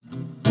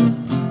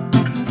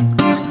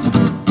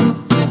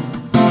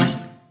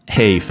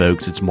Hey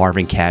folks, it's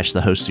Marvin Cash,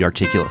 the host of The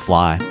Articulate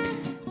Fly.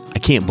 I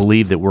can't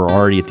believe that we're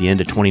already at the end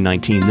of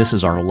 2019. This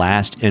is our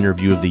last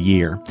interview of the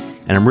year,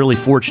 and I'm really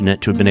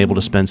fortunate to have been able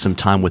to spend some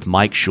time with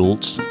Mike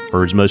Schultz,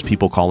 or as most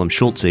people call him,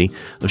 Schultzy,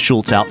 of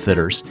Schultz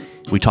Outfitters.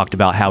 We talked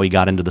about how he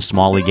got into the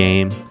smallie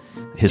game,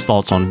 his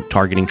thoughts on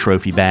targeting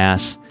trophy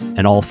bass,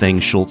 and all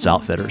things Schultz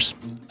Outfitters.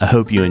 I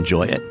hope you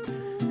enjoy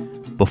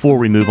it. Before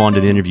we move on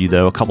to the interview,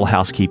 though, a couple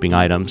housekeeping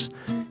items.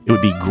 It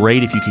would be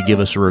great if you could give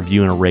us a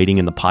review and a rating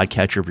in the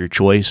podcatcher of your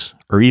choice,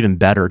 or even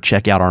better,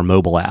 check out our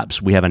mobile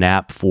apps. We have an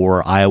app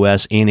for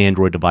iOS and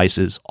Android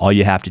devices. All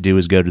you have to do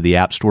is go to the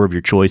app store of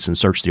your choice and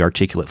search The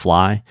Articulate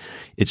Fly.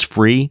 It's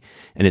free,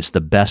 and it's the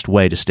best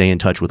way to stay in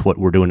touch with what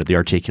we're doing at The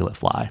Articulate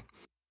Fly.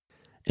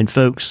 And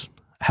folks,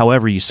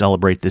 however you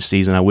celebrate this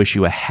season, I wish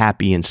you a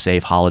happy and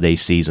safe holiday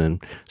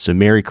season. So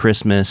Merry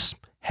Christmas,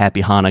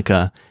 Happy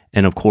Hanukkah,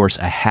 and of course,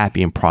 a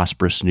happy and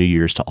prosperous New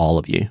Year's to all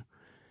of you.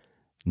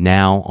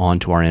 Now, on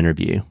to our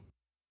interview.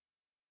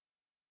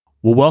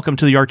 Well, welcome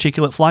to The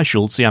Articulate Fly,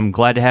 Schultz. I'm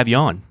glad to have you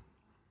on.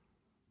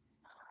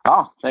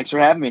 Oh, thanks for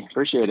having me.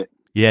 Appreciate it.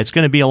 Yeah, it's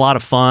going to be a lot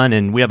of fun,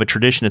 and we have a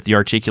tradition at The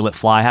Articulate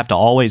Fly. I have to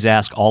always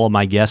ask all of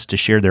my guests to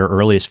share their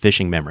earliest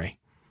fishing memory.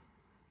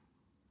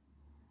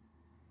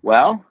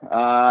 Well,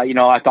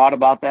 I thought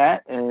about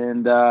that,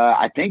 and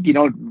I think,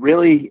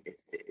 really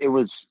it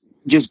was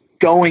just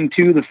going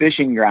to the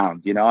fishing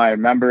grounds. I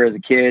remember as a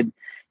kid,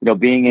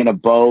 being in a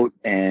boat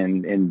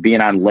and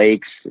being on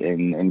lakes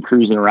and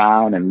cruising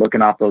around and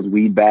looking off those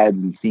weed beds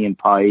and seeing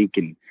pike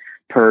and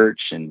perch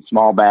and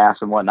small bass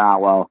and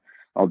whatnot while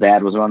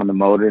Dad was running the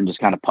motor and just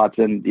kind of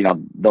putzing.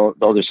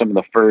 Those are some of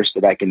the first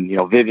that I can,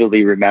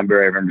 vividly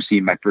remember. I remember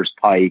seeing my first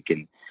pike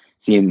and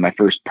seeing my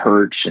first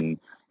perch and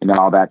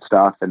all that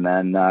stuff. And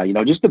then,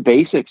 just the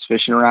basics,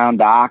 fishing around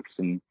docks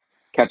and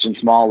catching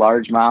small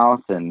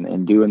largemouth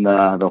and doing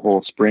the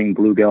whole spring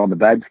bluegill on the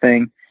beds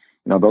thing.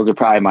 Those are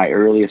probably my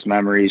earliest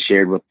memories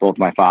shared with both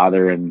my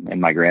father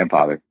and my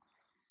grandfather.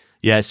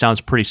 Yeah, it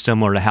sounds pretty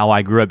similar to how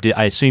I grew up.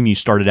 I assume you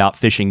started out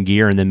fishing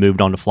gear and then moved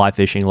on to fly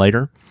fishing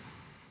later?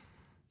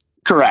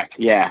 Correct.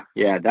 Yeah,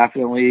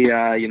 definitely.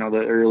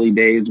 The early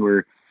days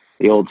were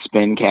the old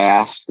spin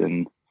cast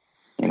and,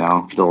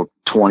 the old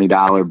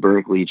 $20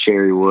 Berkeley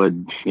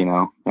cherrywood,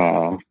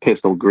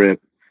 pistol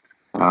grip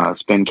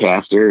spin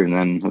caster. And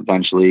then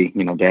eventually,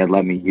 Dad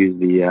let me use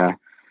the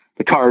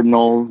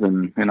Cardinals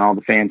and all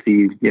the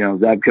fancy,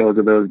 Zebcos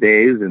of those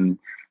days, and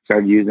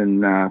started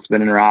using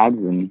spinning rods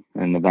and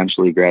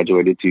eventually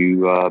graduated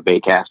to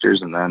bait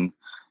casters and then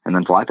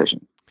fly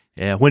fishing.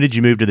 Yeah. When did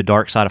you move to the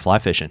dark side of fly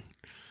fishing?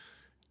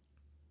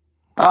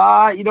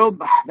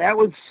 That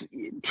was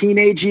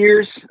teenage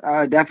years.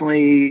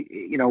 Definitely,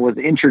 was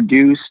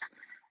introduced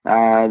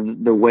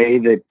the way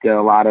that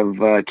a lot of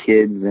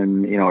kids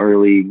and,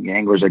 early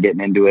anglers are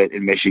getting into it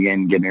in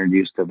Michigan, getting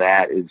introduced to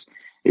that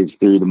is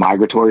through the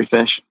migratory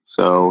fish.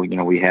 So,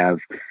 we have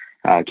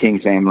king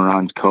salmon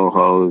runs,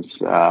 cohos,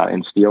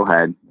 and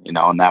steelhead,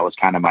 and that was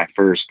kind of my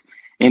first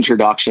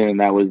introduction.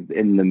 That was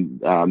in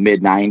the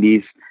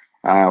mid-'90s.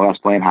 When I was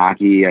playing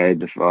hockey, I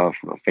had a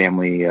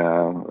family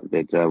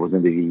that was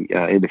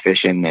into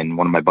fishing, and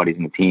one of my buddies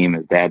in the team,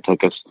 his dad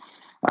took us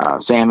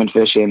salmon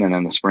fishing, and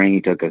in the spring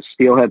he took us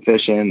steelhead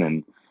fishing,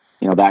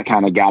 and that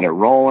kind of got it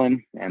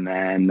rolling. And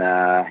then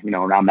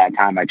around that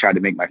time I tried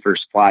to make my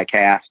first fly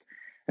cast,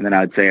 and then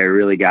I would say I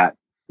really got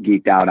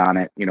geeked out on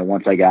it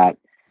once I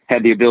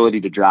had the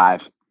ability to drive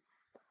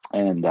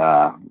and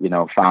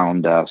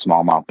found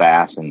smallmouth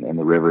bass in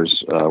the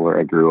rivers where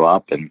I grew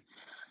up, and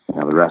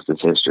the rest is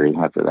history.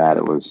 After that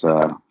it was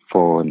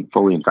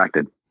fully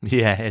infected.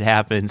 Yeah, it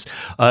happens.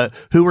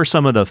 Who were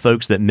some of the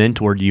folks that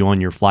mentored you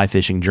on your fly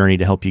fishing journey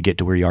to help you get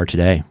to where you are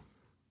today?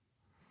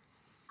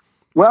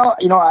 Well,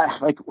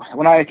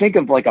 when I think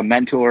of like a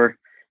mentor,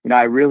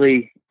 I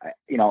really,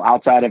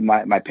 outside of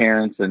my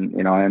parents and,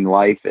 in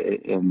life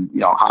and,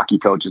 hockey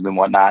coaches and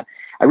whatnot,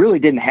 I really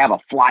didn't have a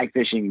fly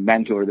fishing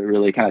mentor that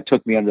really kind of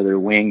took me under their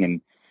wing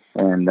and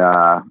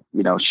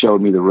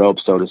showed me the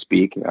ropes, so to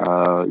speak.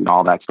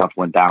 All that stuff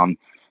went down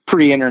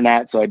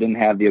pre-internet, so I didn't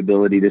have the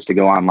ability just to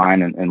go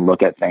online and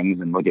look at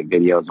things and look at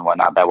videos and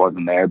whatnot. That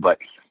wasn't there, but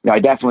I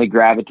definitely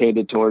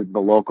gravitated towards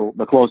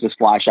the closest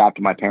fly shop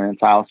to my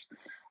parents' house,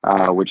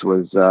 which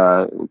was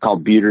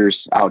called Buter's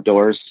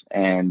Outdoors,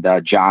 and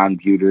John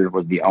Buter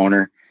was the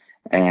owner,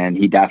 and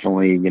he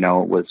definitely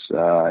was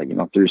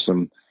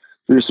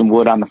threw some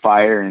wood on the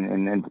fire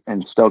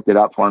and stoked it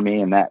up for me,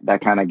 and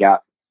that kind of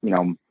got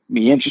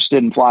me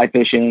interested in fly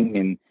fishing.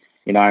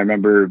 And I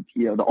remember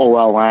the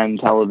OLN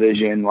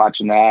television,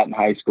 watching that in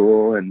high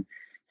school and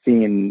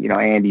seeing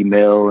Andy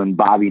Mill and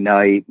Bobby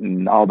Knight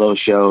and all those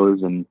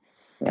shows, and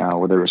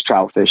whether it was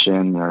trout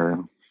fishing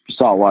or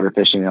saltwater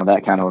fishing,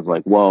 that kind of was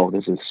like, whoa,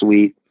 this is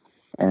sweet.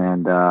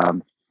 And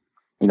John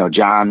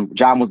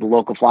was the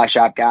local fly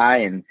shop guy,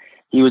 and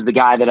he was the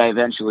guy that I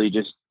eventually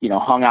just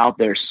hung out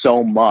there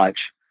so much,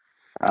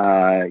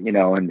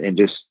 and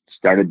just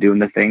started doing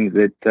the things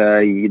that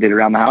you did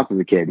around the house as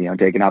a kid,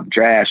 taking out the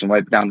trash and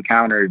wiping down the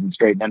counters and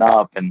straightening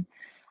up, and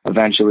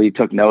eventually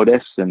took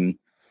notice and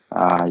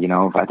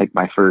I think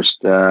my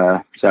first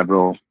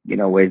several,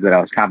 ways that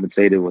I was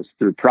compensated was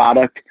through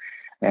product,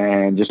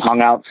 and just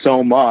hung out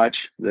so much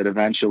that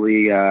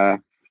eventually, I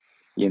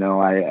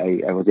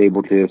was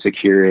able to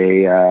secure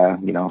a,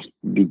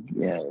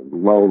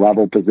 low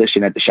level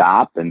position at the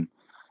shop, and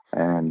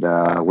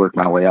work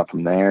my way up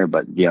from there.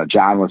 But,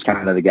 John was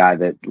kind of the guy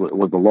that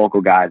was the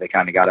local guy that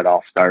kind of got it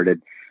all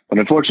started. But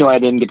unfortunately, I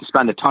didn't get to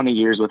spend a ton of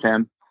years with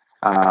him,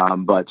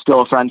 but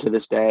still a friend to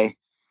this day.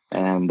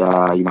 And,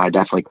 I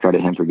definitely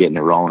credit him for getting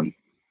it rolling.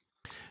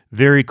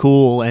 Very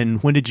cool.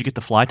 And when did you get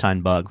the fly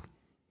tying bug?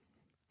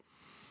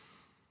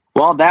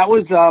 Well, that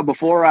was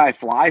before I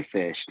fly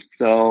fished.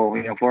 So,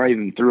 before I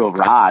even threw a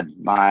rod,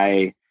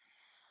 I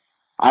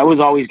was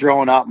always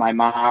growing up. My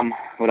mom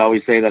would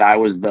always say that I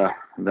was the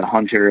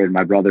hunter and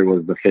my brother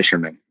was the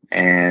fisherman.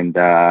 And,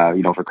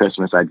 for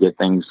Christmas, I'd get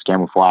things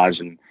camouflage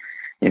and,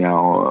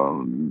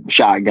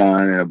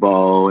 shotgun and a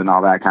bow and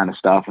all that kind of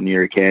stuff when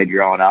you're a kid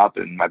growing up.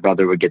 And my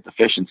brother would get the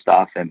fishing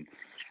stuff. And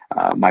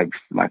my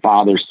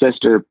father's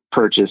sister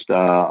purchased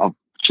a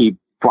cheap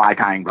fly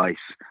tying vise,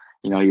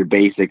 your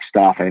basic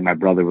stuff. I think my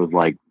brother was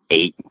like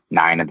 8,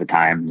 9 at the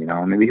time,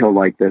 maybe he'll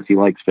like this. He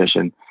likes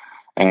fishing.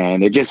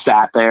 And it just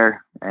sat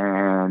there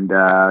and,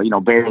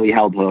 barely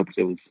held hooks.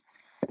 It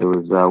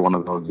was one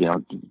of those,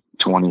 $20,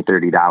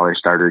 $30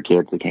 starter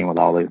kits that came with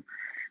all the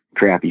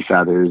crappy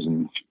feathers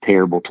and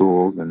terrible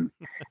tools. And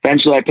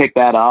eventually I picked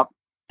that up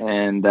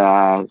and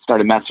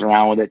started messing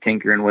around with it,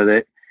 tinkering with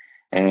it.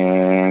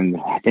 And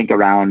I think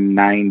around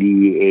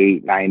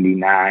 98,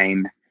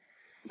 99,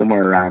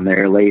 somewhere around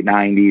there, late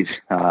 90s,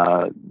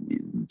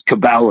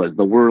 Cabela's,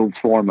 the world's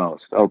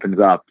foremost, opens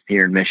up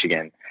here in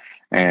Michigan.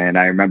 And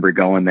I remember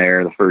going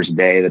there the first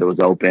day that it was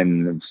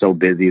open. It was so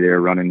busy. They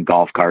were running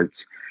golf carts,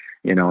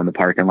 in the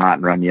parking lot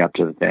and run you up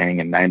to the thing.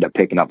 And I ended up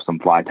picking up some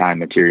fly tying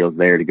materials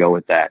there to go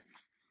with that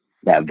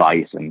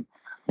vise. And,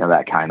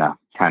 that kind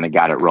of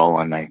got it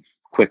rolling. I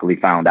quickly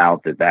found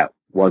out that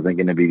wasn't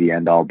going to be the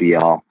end all be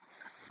all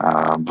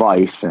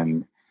vise,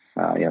 and,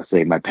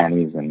 saved my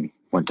pennies and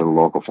went to the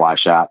local fly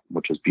shop,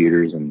 which was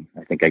Buter's. And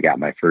I think I got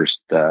my first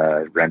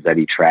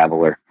Renzetti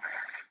Traveler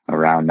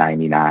around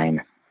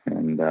 99.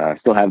 And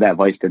still have that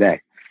vise today.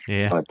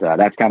 Yeah. But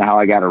that's kind of how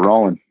I got it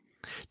rolling.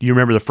 Do you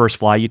remember the first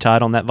fly you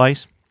tied on that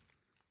vise?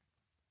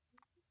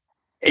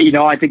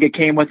 I think it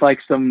came with like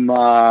some,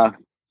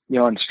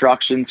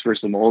 instructions for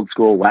some old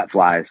school wet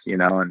flies,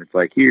 and it's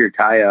like, here,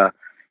 tie a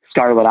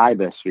scarlet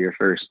ibis for your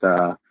first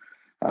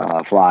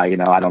fly.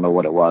 I don't know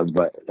what it was,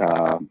 but,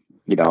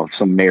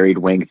 some married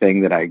wing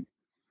thing that I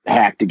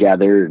hacked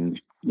together and,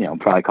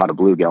 probably caught a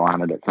bluegill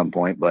on it at some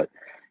point. But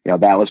that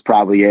was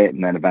probably it.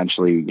 And then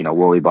eventually,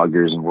 woolly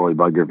buggers and woolly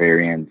bugger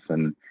variants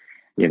and,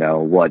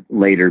 what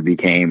later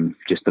became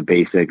just the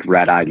basic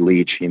red-eyed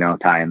leech,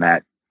 tying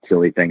that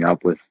silly thing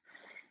up with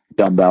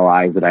dumbbell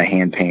eyes that I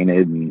hand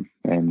painted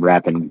and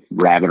wrapping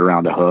rabbit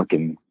around a hook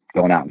and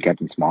going out and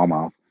catching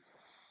smallmouth.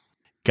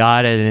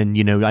 Got it. And,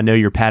 I know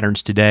your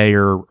patterns today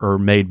are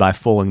made by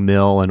Fulling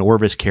Mill and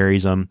Orvis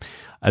carries them.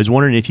 I was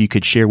wondering if you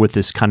could share with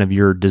us kind of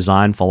your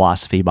design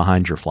philosophy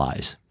behind your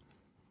flies.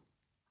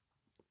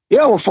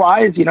 Yeah, well,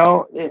 flies,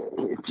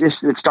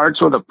 it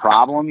starts with a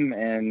problem,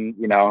 and,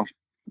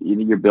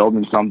 you're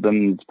building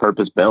something that's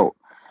purpose built.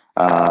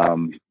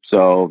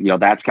 So,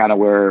 that's kind of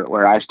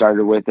where I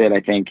started with it.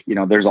 I think,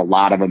 there's a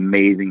lot of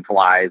amazing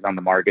flies on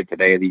the market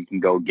today that you can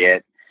go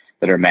get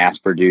that are mass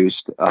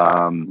produced.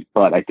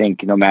 But I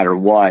think no matter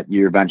what,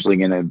 you're eventually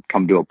going to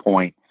come to a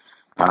point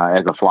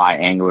as a fly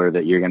angler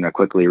that you're going to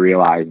quickly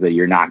realize that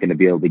you're not going to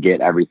be able to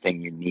get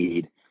everything you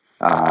need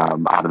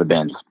out of the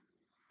bins.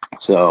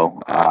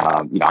 So,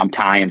 I'm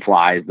tying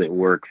flies that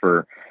work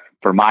for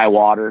my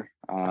water.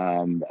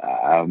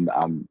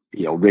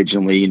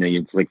 Originally,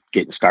 it's like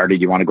getting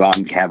started, you want to go out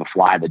and have a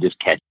fly that just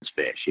catches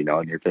fish,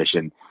 and you're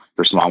fishing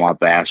for smallmouth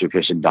bass, you're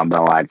fishing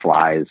dumbbell-eyed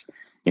flies,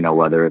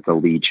 whether it's a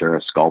leech or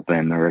a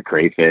sculpin or a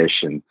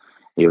crayfish, and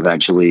you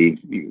eventually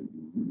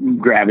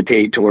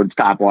gravitate towards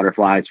topwater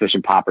flies,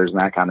 fishing poppers and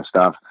that kind of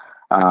stuff.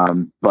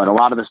 But a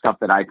lot of the stuff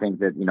that I think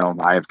that,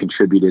 I have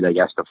contributed, I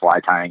guess, to fly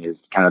tying is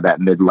kind of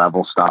that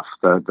mid-level stuff,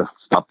 the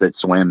stuff that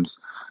swims.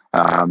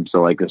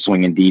 So like the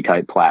swinging D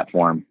type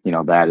platform,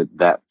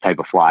 that type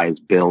of fly is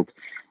built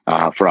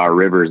for our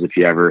rivers. If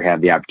you ever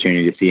have the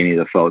opportunity to see any of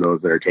the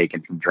photos that are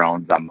taken from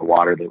drones on the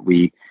water that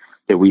we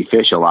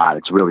fish a lot,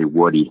 it's really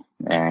woody,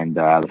 and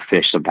the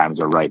fish sometimes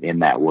are right in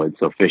that wood.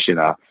 So fishing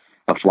a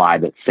fly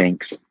that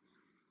sinks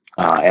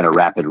at a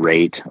rapid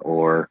rate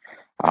or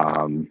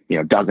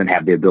doesn't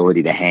have the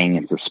ability to hang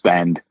and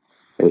suspend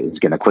is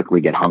going to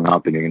quickly get hung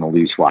up, and you're going to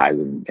lose flies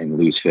and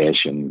lose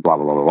fish and blah,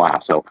 blah, blah, blah, blah.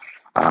 So,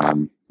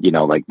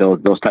 like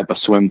those type of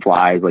swim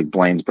flies, like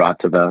Blaine's brought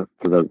to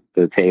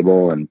the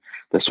table, and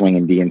the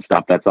swinging D and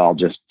stuff, that's all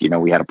just,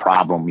 we had a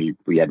problem.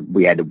 We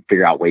had to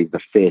figure out ways to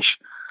fish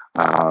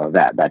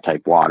that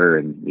type water.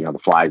 And, the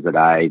flies that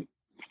I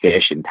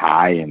fish and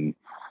tie, and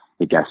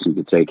I guess you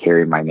could say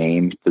carry my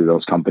name through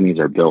those companies,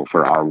 are built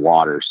for our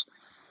waters.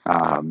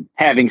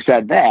 Having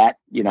said that,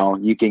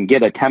 you can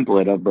get a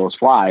template of those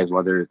flies,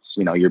 whether it's,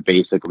 your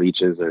basic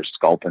leeches or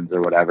sculpins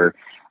or whatever,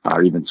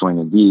 or even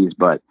swinging D's,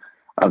 but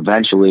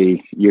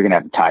eventually you're going to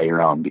have to tie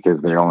your own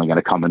because they're only going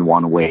to come in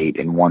one weight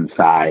and one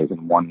size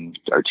and one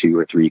or two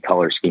or three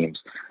color schemes.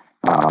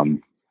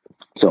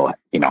 So,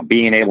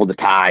 being able to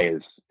tie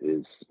is,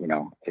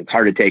 it's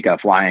hard to take a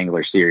fly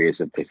angler serious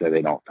if they say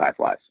they don't tie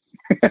flies.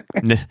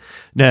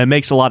 No, it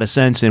makes a lot of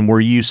sense. And were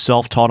you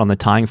self-taught on the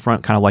tying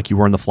front, kind of like you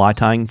were on the fly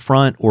tying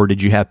front, or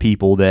did you have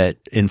people that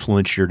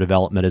influenced your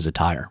development as a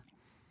tyer?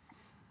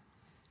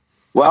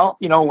 Well,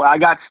 I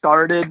got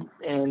started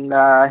in,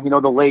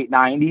 the late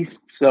 90s.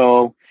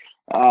 So,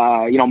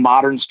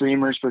 modern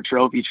streamers for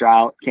trophy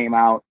trout came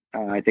out,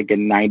 I think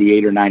in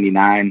 98 or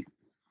 99.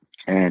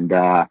 And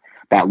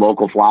that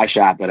local fly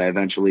shop that I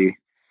eventually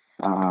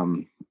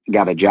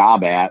got a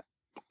job at,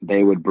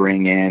 they would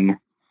bring in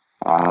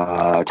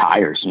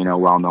tires,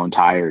 well-known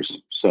tires.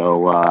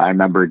 So I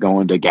remember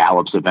going to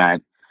Gallup's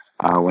event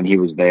when he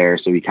was there.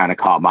 So he kind of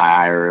caught my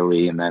eye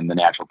early, and then the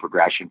natural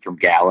progression from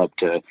Gallup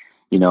to,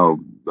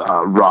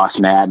 Ross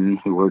Madden,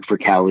 who worked for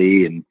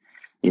Kelly and,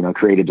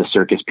 created the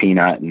Circus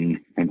Peanut and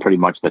pretty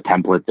much the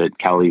template that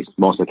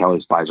most of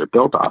Kelly's flies are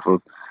built off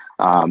of.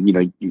 I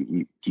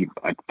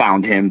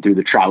found him through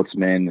the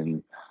Troutsman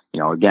and,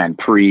 again,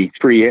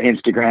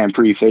 pre-Instagram,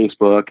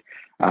 pre-Facebook.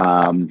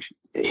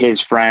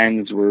 His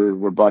friends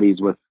were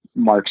buddies with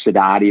Mark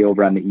Sadati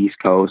over on the East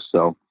Coast.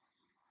 So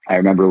I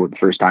remember the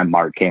first time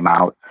Mark came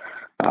out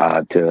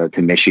to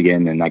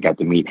Michigan, and I got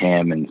to meet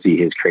him and see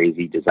his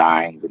crazy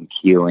designs and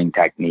keeling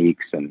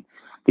techniques and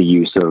the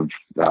use of,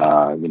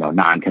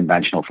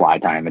 non-conventional fly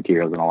tying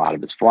materials in a lot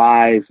of his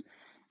flies.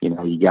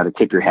 You got to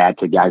tip your hat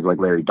to guys like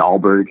Larry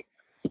Dahlberg.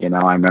 I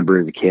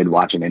remember as a kid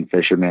watching In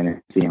Fisherman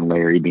and seeing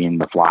Larry being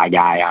the fly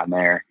guy on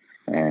there.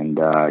 And,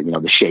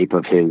 the shape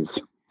of his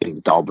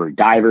Dahlberg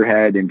diver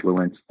head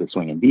influenced the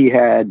swinging D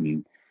head.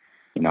 And,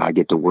 I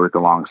get to work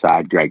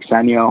alongside Greg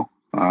Senio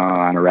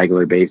on a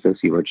regular basis.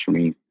 He works for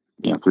me,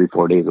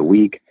 3-4 days a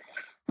week.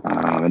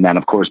 And then,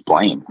 of course,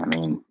 Blaine. I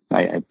mean,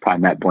 I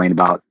probably met Blaine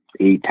about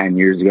 8-10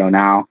 years ago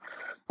now.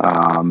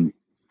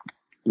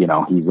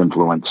 He's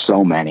influenced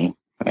so many.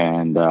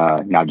 And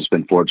I've just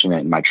been fortunate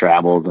in my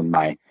travels and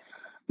my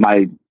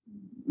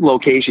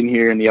location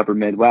here in the upper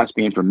Midwest,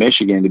 being from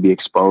Michigan, to be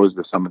exposed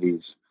to some of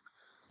these,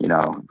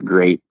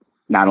 great,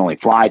 not only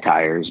fly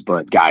tyers,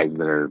 but guys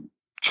that are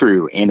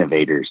true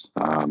innovators,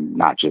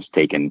 not just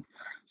taking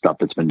stuff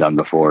that's been done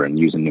before and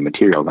using new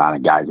materials on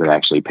it, guys that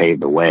actually pave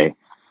the way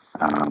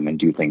and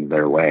do things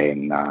their way.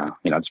 And,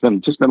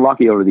 it's been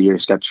lucky over the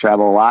years, got to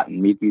travel a lot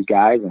and meet these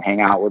guys and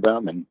hang out with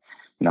them and,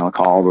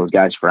 call all those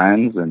guys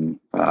friends and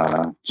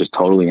just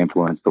totally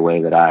influence the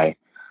way that I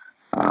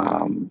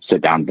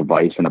sit down at the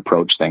device and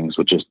approach things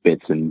with just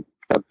bits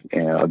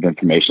of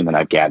information that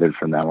I've gathered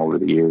from them over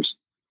the years.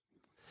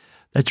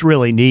 That's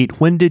really neat.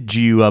 When did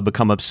you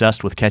become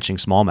obsessed with catching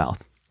smallmouth?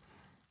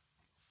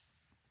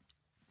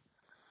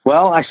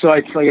 Well, like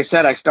I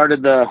said, I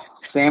started the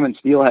salmon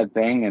steelhead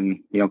thing and,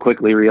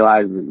 quickly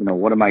realized,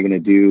 what am I going to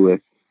do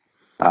with,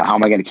 how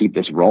am I going to keep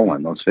this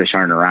rolling? Those fish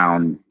aren't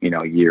around,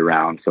 year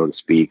round, so to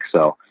speak.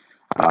 So,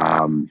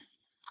 I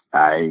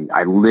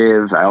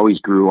always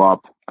grew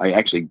up,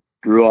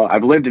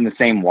 I've lived in the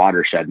same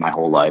watershed my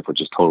whole life,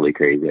 which is totally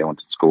crazy. I went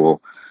to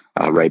school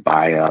right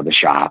by the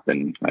shop,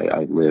 and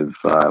I live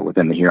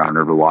within the Huron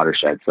River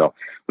watershed. So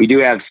we do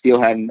have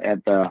steelhead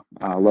at the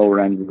lower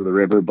ends of the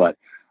river, but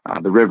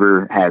the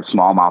river has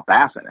smallmouth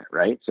bass in it,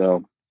 right?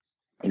 So,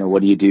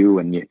 what do you do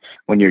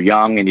when you're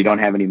young and you don't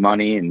have any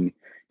money and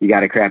you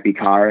got a crappy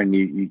car and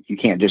you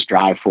can't just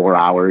drive 4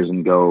 hours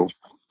and go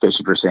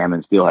fishing for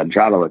salmon, steelhead, and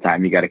trout all the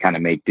time? You got to kind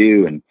of make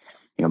do. And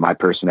my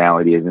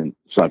personality isn't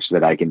such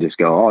that I can just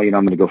go, I'm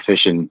going to go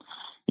fishing,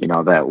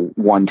 that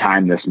one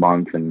time this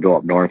month and go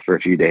up north for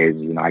a few days.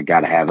 I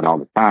got to have it all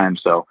the time.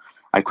 So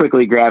I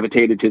quickly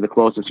gravitated to the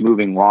closest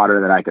moving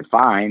water that I could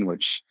find,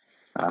 which,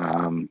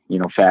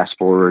 fast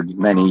forward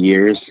many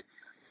years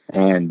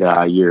and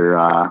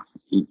I'm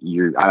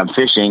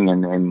fishing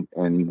and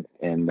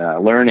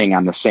learning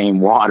on the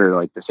same water,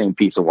 like the same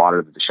piece of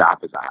water that the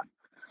shop is on.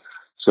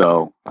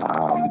 So,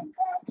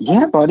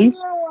 yeah, buddy.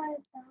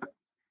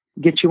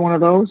 Get you one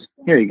of those.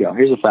 Here you go.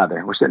 Here's a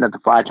feather. We're sitting at the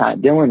fly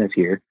time. Dylan is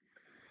here.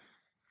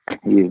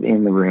 He's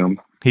in the room.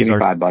 He's our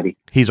bye, buddy.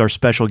 He's our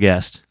special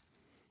guest.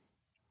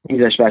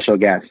 He's our special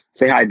guest.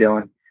 Say hi,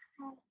 Dylan.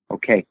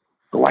 Okay.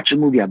 Go watch the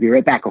movie. I'll be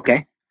right back.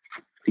 Okay.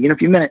 See you in a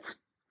few minutes.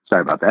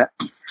 Sorry about that.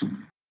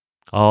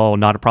 Oh,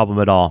 not a problem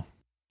at all.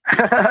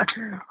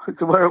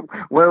 So where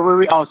were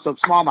we? Oh, so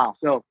smallmouth.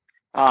 So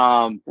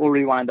we'll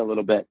rewind a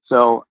little bit.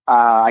 So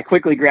I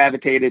quickly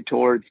gravitated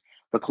towards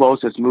the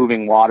closest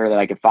moving water that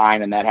I could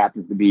find, and that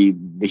happens to be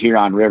the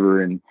Huron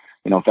River. And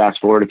fast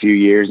forward a few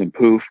years, and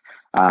poof,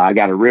 I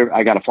got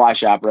a fly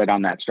shop right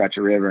on that stretch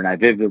of river, and I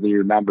vividly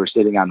remember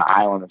sitting on the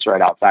island that's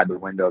right outside the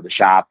window of the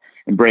shop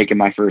and breaking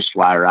my first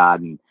fly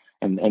rod and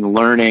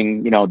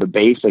learning the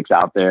basics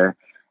out there.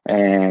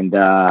 And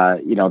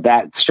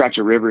that stretch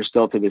of river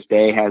still to this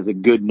day has a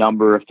good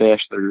number of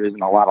fish. There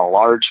isn't a lot of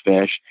large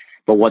fish,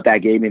 But what that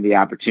gave me the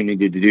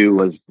opportunity to do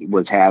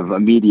was have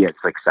immediate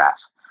success,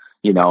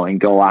 and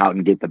go out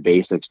and get the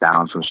basics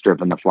down, from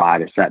stripping the fly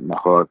to setting the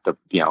hook.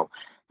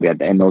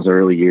 In those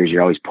early years,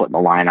 you're always putting the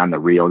line on the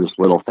reel, just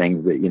little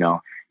things that,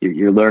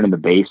 you're learning the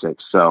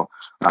basics. So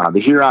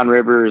the Huron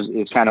River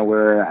is kind of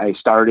where I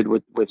started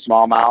with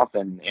smallmouth,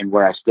 and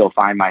where I still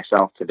find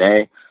myself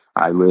today.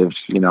 I live,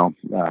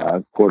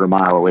 a quarter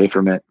mile away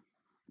from it.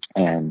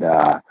 And,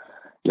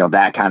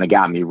 that kind of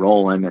got me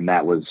rolling. And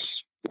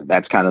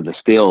that's kind of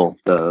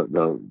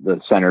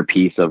the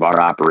centerpiece of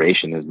our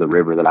operation, is the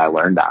river that I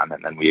learned on.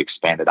 And then we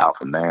expanded out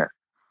from there.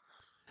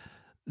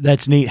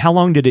 That's neat. How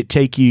long did it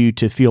take you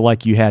to feel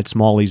like you had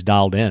smallies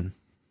dialed in?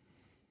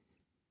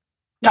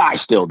 No, I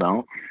still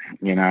don't,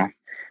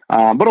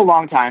 but a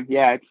long time.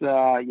 Yeah. It's,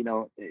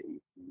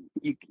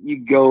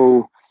 you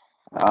go,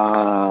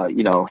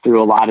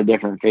 through a lot of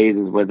different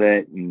phases with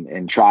it,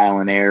 and trial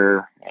and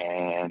error,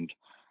 and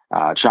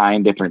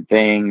trying different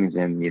things,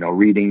 and,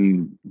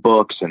 reading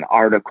books and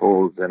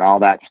articles and all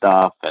that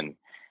stuff. And,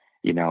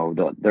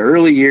 the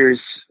early years,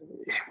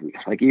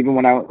 like even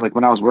when I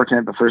was working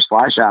at the first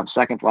fly shop,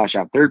 second fly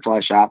shop, third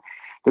fly shop,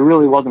 there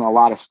really wasn't a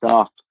lot of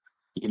stuff,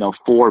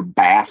 for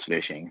bass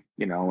fishing,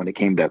 when it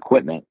came to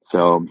equipment.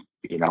 So,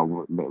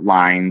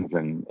 lines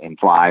and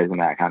flies and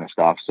that kind of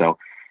stuff. So,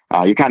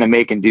 you're kind of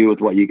making do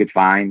with what you could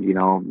find,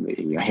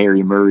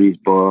 Harry Murray's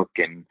book,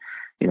 and,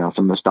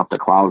 some of the stuff that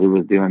Clouser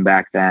was doing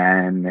back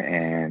then,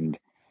 and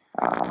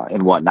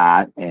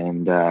whatnot,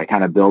 and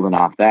kind of building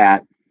off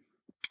that.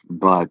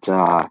 But,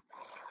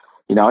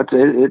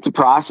 it's a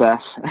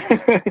process.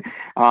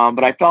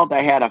 But I felt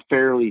I had a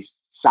fairly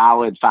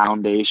solid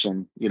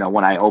foundation,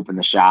 when I opened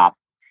the shop,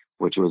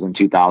 which was in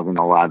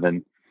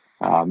 2011.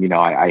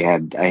 I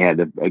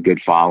had a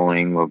good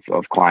following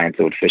of clients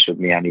that would fish with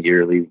me on a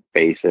yearly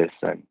basis,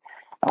 and,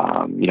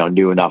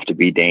 knew enough to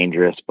be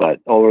dangerous. But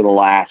over the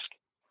last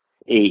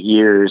 8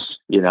 years,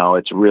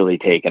 it's really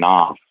taken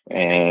off,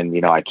 and,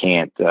 I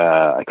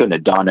couldn't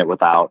have done it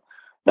without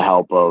the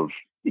help of,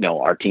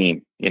 our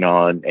team,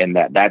 and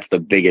that's the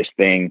biggest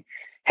thing.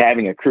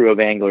 Having a crew of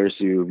anglers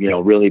who,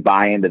 really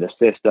buy into the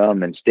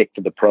system and stick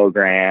to the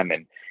program,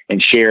 and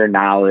share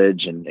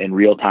knowledge and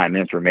real-time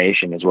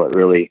information is what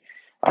really,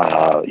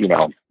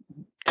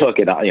 took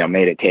it,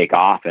 made it take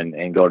off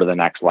and go to the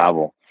next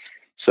level.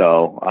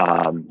 So,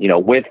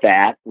 with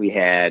that, we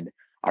had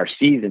our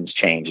seasons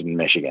change in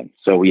Michigan.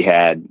 So we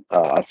had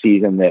a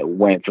season that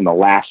went from the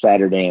last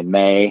Saturday in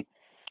May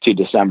to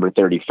December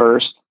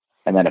 31st.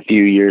 And then a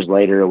few years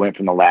later, it went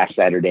from the last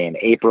Saturday in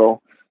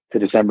April to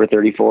December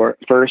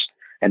 31st.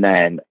 And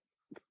then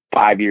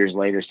 6 years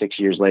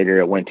later,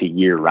 it went to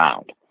year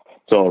round.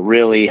 So it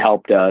really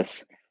helped us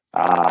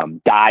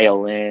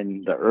dial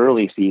in the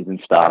early season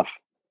stuff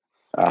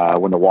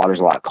when the water's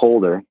a lot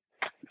colder.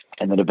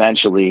 And then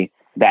eventually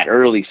that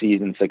early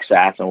season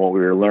success and what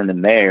we were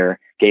learning there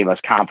gave us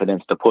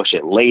confidence to push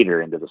it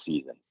later into the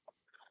season.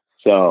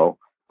 So,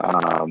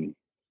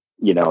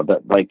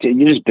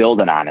 you're just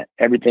building on it.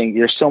 Everything,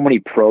 there's so many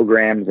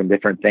programs and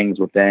different things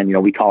within,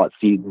 we call it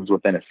seasons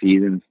within a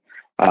season,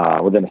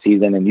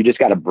 and you just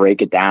got to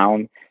break it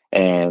down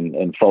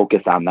and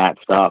focus on that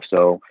stuff.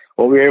 So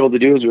what we were able to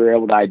do is we were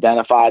able to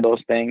identify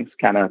those things,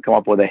 kind of come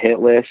up with a hit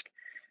list,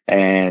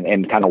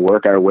 and kind of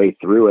work our way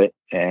through it,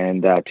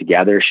 and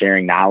together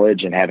sharing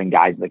knowledge and having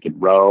guys that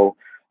could row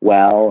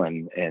well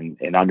and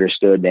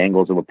understood the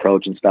angles of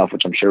approach and stuff,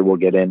 which I'm sure we'll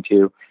get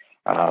into,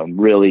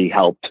 really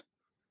helped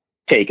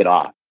take it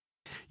off.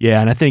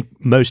 Yeah, and I think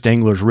most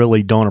anglers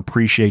really don't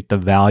appreciate the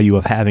value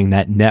of having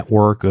that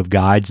network of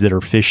guides that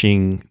are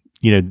fishing,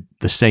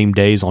 the same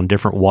days on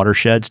different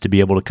watersheds, to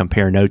be able to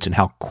compare notes, and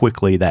how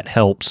quickly that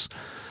helps,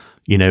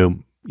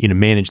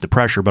 manage the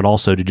pressure, but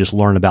also to just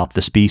learn about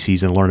the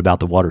species and learn about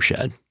the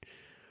watershed.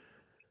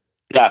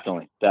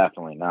 Definitely.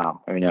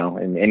 No,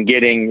 and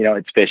getting,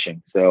 it's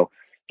fishing. So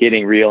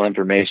getting real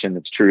information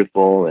that's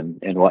truthful and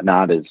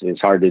whatnot is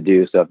hard to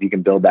do. So if you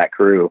can build that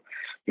crew,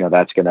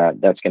 that's gonna,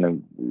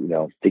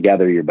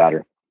 together you're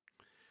better.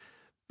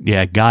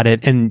 Yeah, got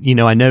it. And,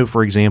 I know,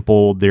 for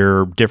example,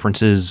 there are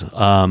differences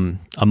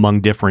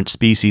among different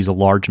species of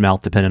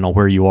largemouth depending on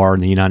where you are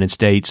in the United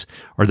States.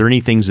 Are there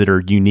any things that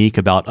are unique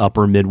about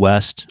upper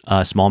Midwest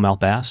smallmouth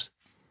bass?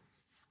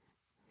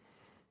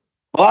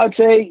 Well, I'd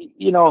say,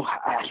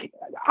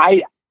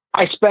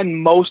 I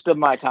spend most of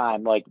my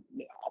time, like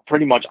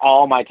pretty much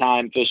all my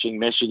time, fishing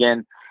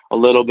Michigan, a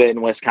little bit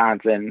in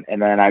Wisconsin,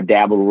 and then I've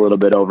dabbled a little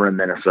bit over in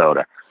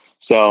Minnesota.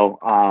 So,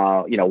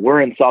 we're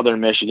in southern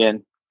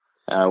Michigan.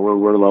 Where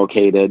we're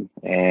located,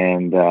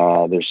 and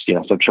there's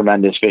some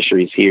tremendous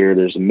fisheries here.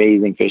 There's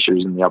amazing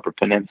fisheries in the Upper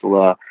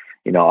Peninsula,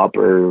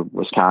 upper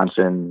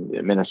Wisconsin,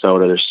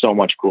 Minnesota. There's so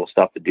much cool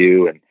stuff to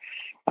do, and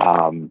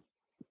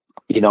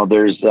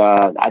there's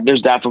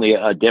definitely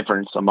a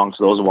difference amongst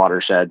those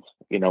watersheds,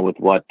 with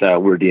what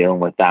we're dealing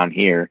with down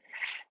here.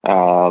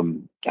 I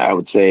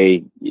would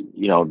say,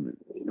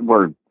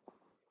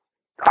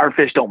 our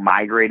fish don't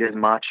migrate as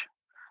much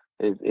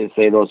as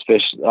say those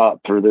fish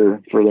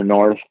further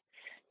north.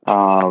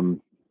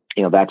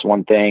 that's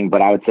one thing.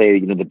 But I would say,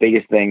 the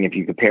biggest thing, if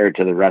you compare it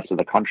to the rest of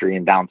the country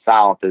and down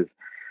south, is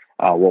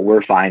what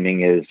we're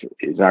finding is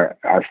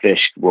our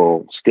fish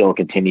will still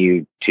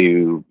continue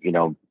to,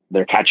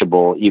 they're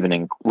catchable even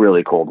in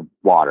really cold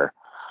water.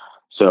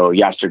 So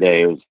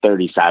yesterday it was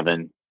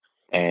 37,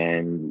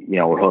 and,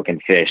 we're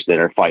hooking fish that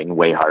are fighting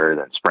way harder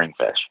than spring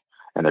fish,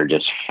 and they're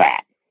just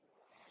fat.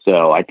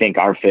 So I think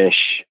our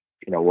fish,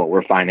 what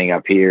we're finding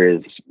up here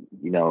is,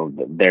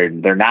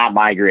 they're not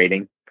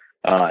migrating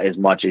as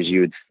much as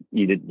you'd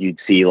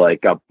see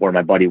like up where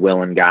my buddy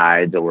Willen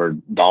guides or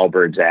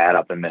Dahlberg's at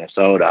up in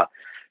Minnesota.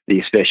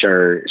 These fish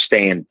are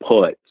staying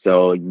put.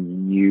 So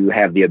you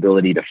have the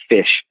ability to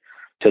fish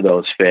to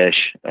those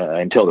fish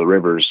until the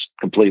rivers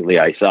completely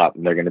ice up,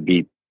 and they're going to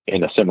be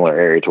in a similar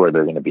area to where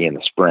they're going to be in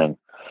the spring.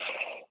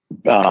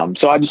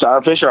 So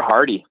our fish are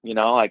hardy,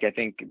 like I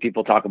think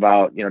people talk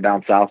about,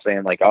 down south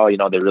saying like, oh,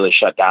 they really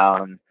shut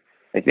down.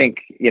 I think,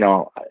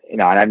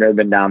 and I've never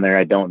been down there.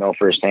 I don't know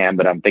firsthand,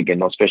 but I'm thinking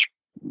those fish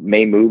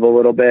may move a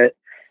little bit.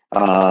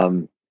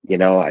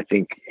 I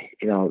think,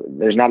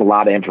 there's not a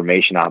lot of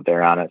information out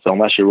there on it. So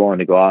unless you're willing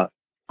to go out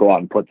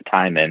and put the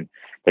time in,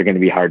 they're going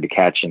to be hard to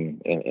catch in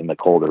the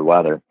colder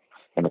weather,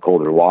 in the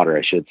colder water,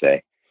 I should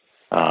say.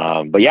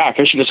 But yeah,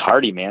 fish are just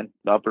hardy, man.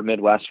 The upper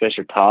Midwest fish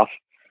are tough.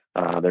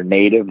 They're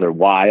native, they're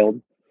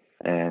wild,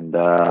 and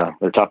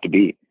they're tough to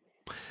beat.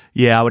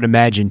 Yeah, I would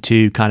imagine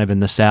too, kind of in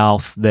the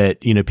South,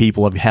 that,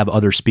 people have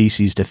other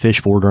species to fish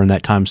for during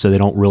that time, so they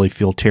don't really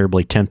feel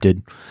terribly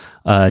tempted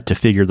to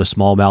figure the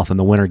smallmouth in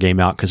the winter game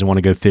out because they want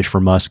to go fish for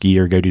muskie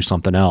or go do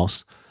something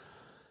else.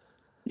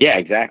 Yeah,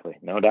 exactly.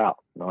 No doubt.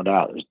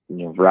 There's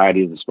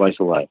variety is the spice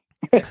of life.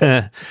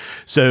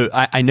 So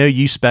I know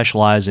you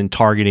specialize in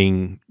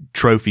targeting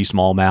trophy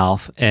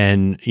smallmouth,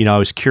 and I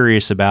was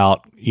curious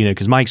about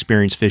because my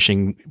experience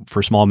fishing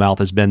for smallmouth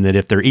has been that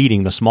if they're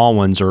eating, the small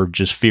ones are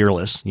just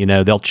fearless.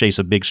 They'll chase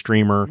a big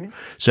streamer. Mm-hmm.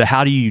 So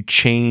how do you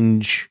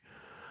change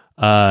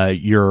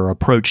your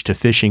approach to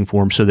fishing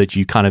for them so that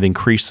you kind of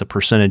increase the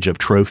percentage of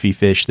trophy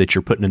fish that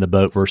you're putting in the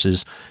boat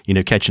versus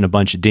catching a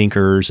bunch of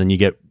dinkers and you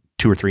get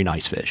 2 or 3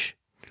 nice fish?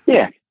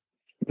 Yeah,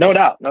 no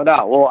doubt.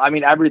 Well, I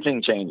mean,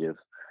 everything changes.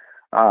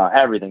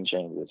 Everything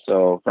changes.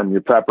 So from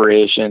your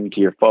preparation to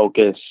your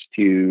focus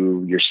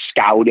to your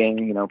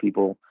scouting,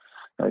 people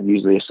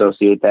usually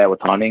associate that with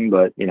hunting,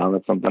 but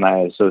that's something I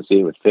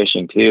associate with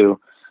fishing too.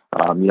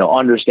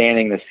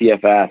 Understanding the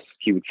CFS,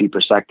 cubic feet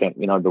per second,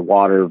 the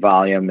water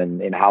volume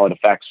and how it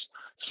affects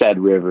said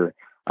river.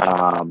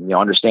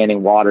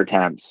 Understanding water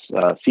temps,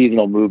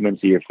 seasonal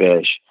movements of your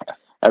fish,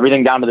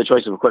 everything down to the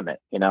choice of equipment.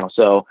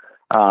 So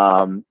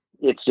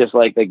it's just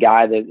like the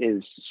guy that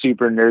is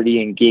super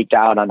nerdy and geeked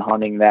out on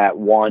hunting that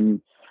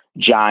one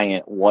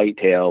giant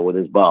whitetail with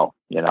his bow.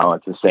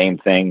 It's the same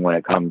thing when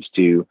it comes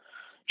to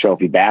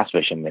trophy bass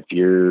fishing. If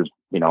you're,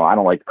 I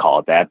don't like to call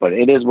it that, but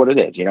it is what it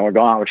is. We're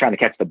going out, we're trying to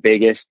catch the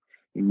biggest,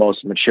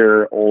 most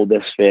mature,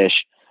 oldest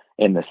fish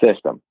in the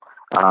system.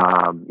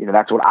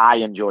 That's what I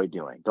enjoy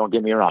doing. Don't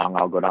get me wrong.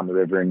 I'll go down the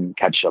river and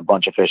catch a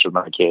bunch of fish with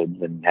my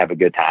kids and have a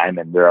good time.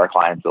 And there are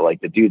clients that like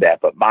to do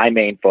that. But my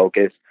main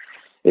focus,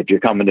 if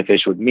you're coming to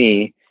fish with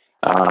me,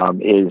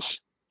 is,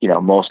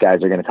 most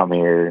guys are going to come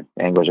here,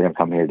 anglers are going to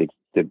come here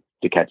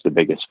to catch the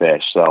biggest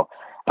fish. So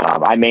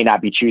I may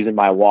not be choosing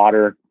my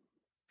water,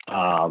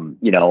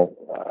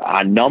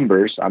 on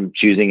numbers. I'm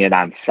choosing it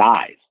on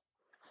size.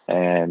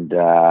 And,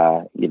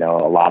 a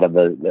lot of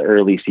the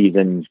early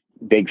season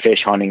big fish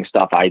hunting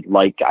stuff I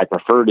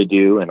prefer to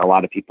do, and a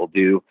lot of people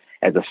do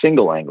as a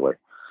single angler,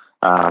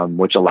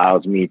 which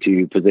allows me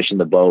to position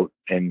the boat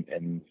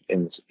and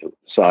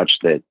such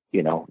that,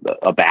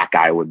 a back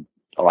guy would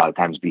a lot of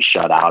times be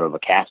shut out of a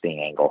casting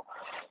angle.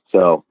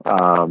 So,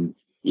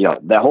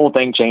 the whole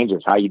thing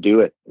changes how you do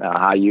it,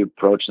 how you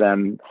approach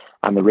them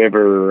on the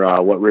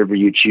river, what river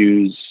you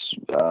choose,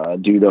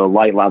 do the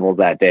light levels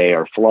that day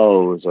or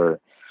flows or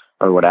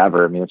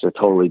whatever. I mean, it's a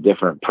totally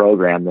different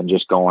program than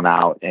just going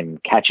out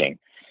and catching.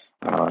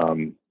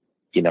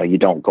 You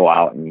don't go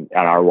out on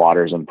our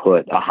waters and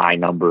put a high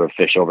number of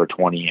fish over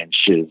 20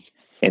 inches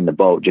in the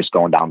boat, just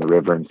going down the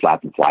river and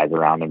slapping flies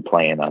around and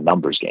playing a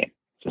numbers game.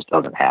 It just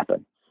doesn't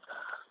happen.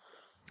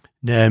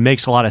 No, it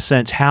makes a lot of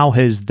sense. How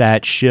has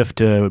that shift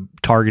to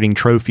targeting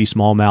trophy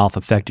smallmouth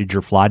affected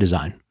your fly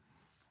design?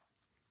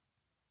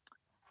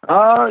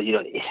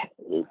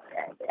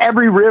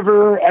 Every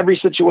river, every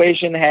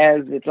situation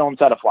has its own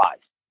set of flies.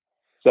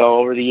 So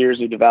over the years,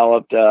 we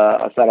developed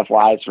a set of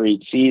flies for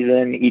each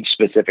season, each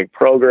specific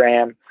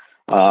program,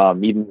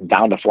 even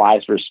down to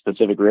flies for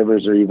specific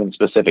rivers or even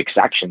specific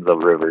sections of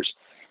rivers.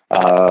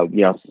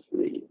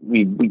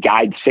 We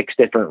guide 6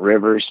 different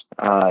rivers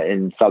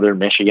in southern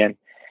Michigan.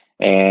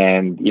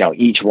 And,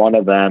 each one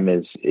of them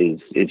is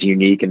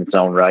unique in its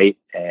own right.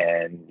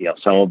 And,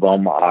 some of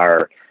them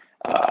are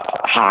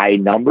high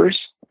numbers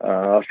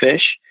of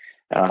fish,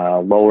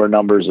 lower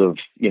numbers of,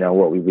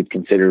 what we would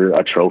consider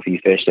a trophy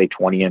fish, say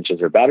 20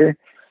 inches or better.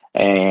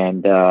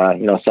 And,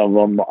 some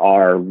of them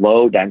are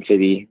low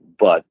density,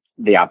 but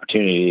the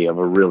opportunity of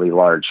a really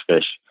large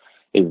fish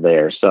is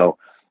there. So,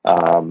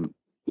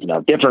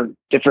 different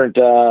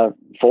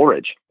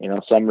forage.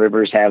 Some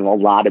rivers have a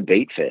lot of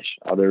bait fish.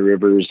 Other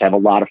rivers have a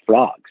lot of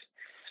frogs.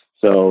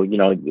 So,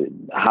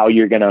 how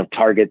you're going to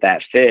target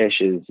that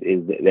fish is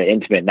the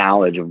intimate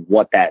knowledge of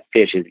what that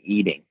fish is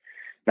eating.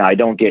 Now, I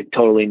don't get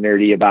totally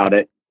nerdy about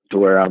it to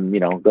where I'm,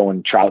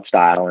 going trout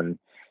style and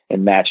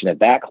matching it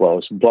that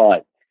close.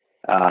 But,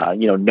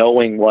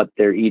 knowing what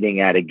they're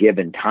eating at a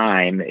given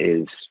time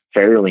is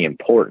fairly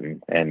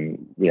important.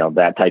 And,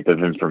 that type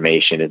of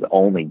information is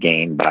only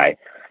gained by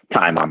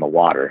time on the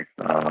water.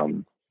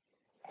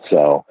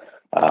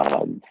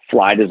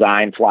 Fly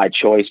design, fly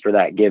choice for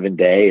that given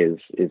day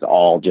is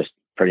all just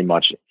pretty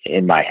much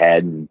in my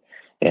head,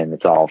 and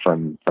it's all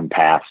from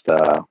past,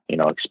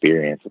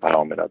 experience of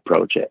how I'm going to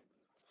approach it.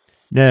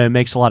 No, it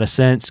makes a lot of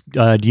sense.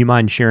 Do you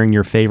mind sharing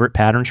your favorite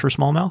patterns for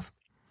smallmouth?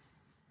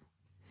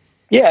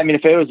 Yeah. I mean,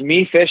 if it was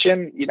me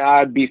fishing,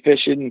 I'd be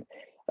fishing,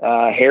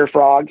 hair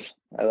frogs.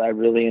 I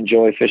really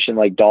enjoy fishing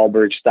like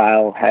Dahlberg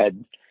style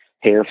head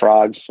hair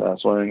frogs,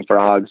 swimming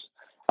frogs,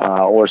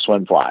 or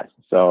swim flies.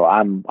 So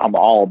I'm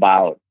all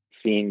about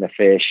seeing the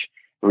fish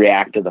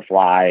react to the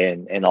fly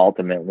and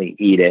ultimately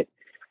eat it.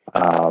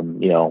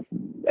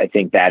 I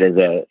think that is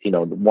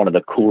one of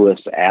the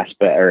coolest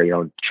aspect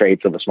or,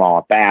 traits of a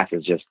smallmouth bass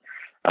is just,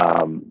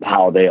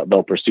 how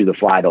they'll pursue the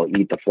fly. They'll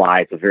eat the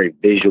fly. It's a very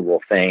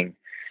visual thing.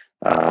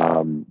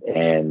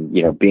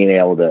 Being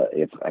able to,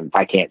 if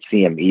I can't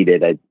see them eat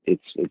it,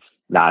 it's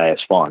not as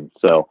fun.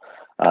 So,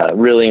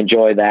 really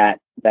enjoy that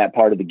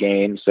part of the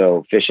game.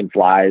 So fishing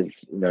flies,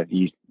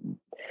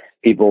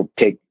 people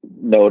take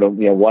note of,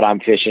 what I'm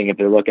fishing. If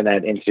they're looking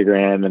at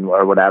Instagram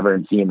or whatever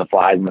and seeing the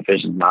flies in the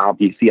fish's mouth,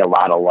 you see a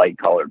lot of light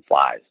colored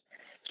flies,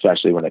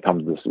 especially when it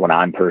comes to when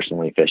I'm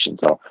personally fishing.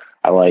 So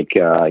I like,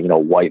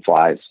 white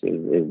flies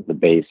is the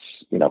base,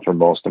 for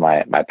most of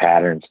my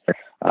patterns,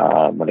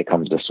 when it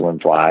comes to swim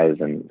flies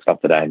and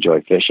stuff that I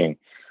enjoy fishing.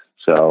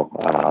 So,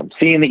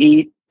 seeing the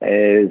eat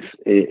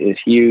is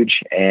huge.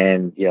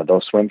 And,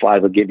 those swim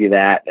flies will give you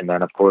that. And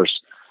then of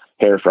course,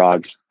 hair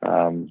frogs,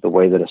 the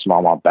way that a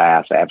smallmouth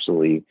bass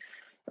absolutely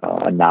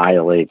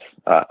annihilates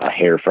a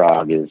hair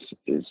frog is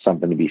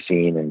something to be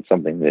seen, and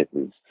something that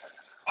is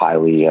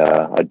highly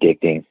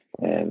addicting.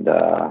 And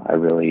I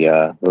really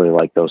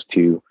like those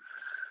two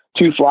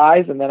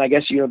flies. And then I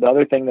guess the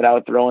other thing that I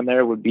would throw in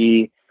there would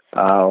be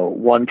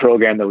one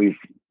program that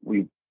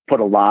we've put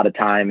a lot of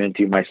time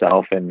into,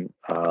 myself and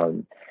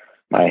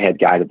my head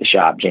guide at the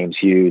shop, James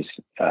Hughes,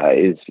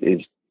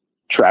 is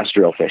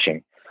terrestrial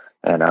fishing.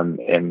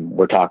 And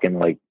we're talking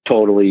like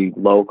totally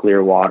low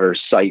clear water,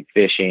 sight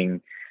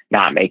fishing,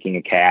 not making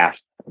a cast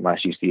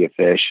unless you see a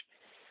fish,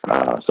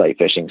 sight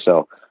fishing.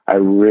 So I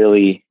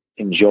really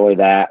enjoy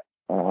that,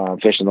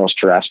 fishing those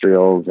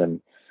terrestrials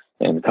and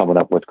coming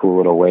up with cool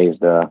little ways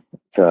to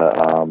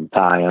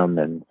tie them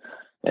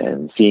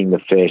and seeing the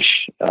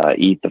fish,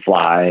 eat the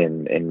fly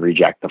and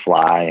reject the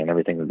fly and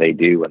everything that they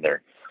do when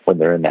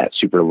they're in that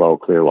super low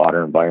clear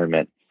water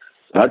environment.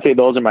 I'd say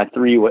those are my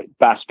three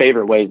best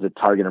favorite ways to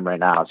target them right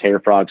now: is hair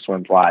frogs,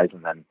 swim flies,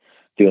 and then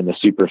doing the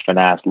super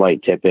finesse,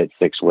 light tippet,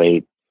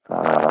 6-weight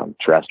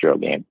terrestrial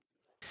game.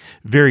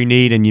 Very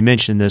neat. And you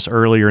mentioned this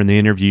earlier in the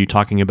interview,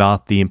 talking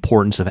about the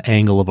importance of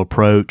angle of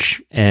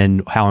approach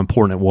and how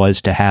important it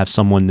was to have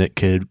someone that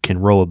can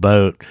row a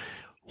boat.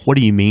 What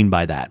do you mean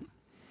by that?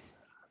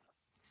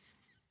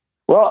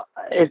 Well,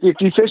 if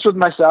you fish with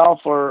myself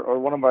or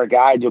one of our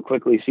guides, you'll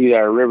quickly see that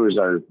our rivers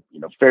are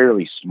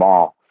fairly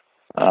small.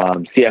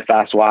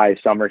 CFS wise,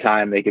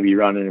 summertime, they could be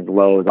running as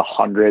low as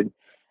 100.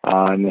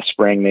 In the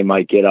spring, they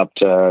might get up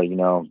to,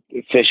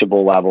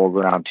 fishable levels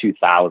around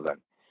 2,000.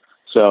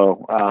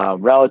 So,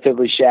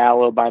 relatively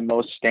shallow by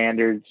most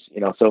standards.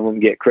 Some of them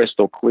get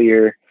crystal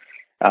clear.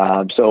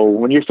 So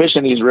when you're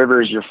fishing these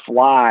rivers, your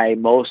fly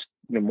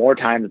more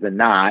times than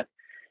not,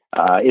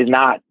 is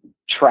not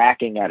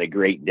tracking at a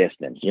great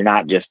distance. You're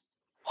not just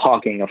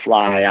hawking a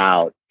fly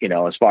out,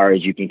 as far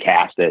as you can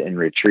cast it and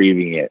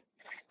retrieving it.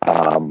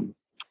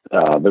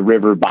 The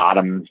river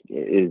bottom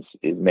is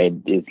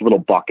little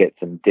buckets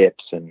and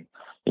dips, and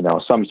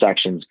some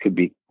sections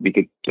we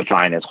could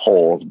define as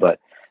holes, but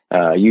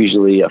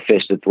usually a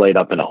fish that's laid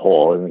up in a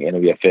hole isn't going to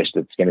be a fish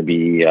that's going to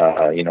be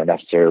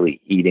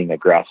necessarily eating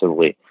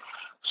aggressively.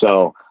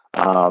 So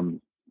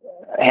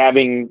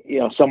having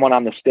someone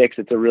on the sticks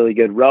that's a really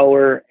good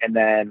rower, and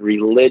then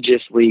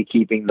religiously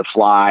keeping the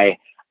fly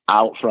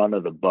out front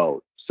of the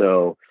boat.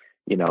 So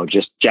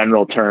just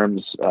general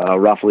terms,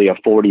 roughly a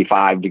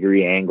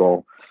 45-degree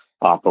angle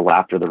off the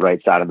left or the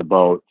right side of the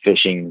boat,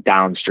 fishing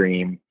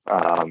downstream.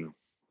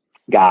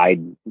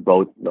 Guide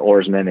boat, the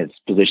oarsman is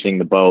positioning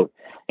the boat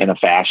in a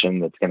fashion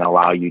that's going to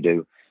allow you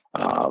to,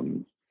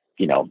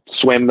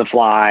 swim the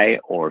fly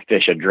or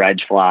fish a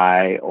dredge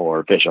fly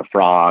or fish a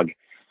frog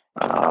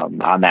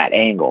on that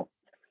angle.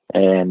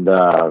 And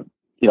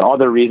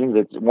other reasons,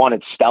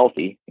 it's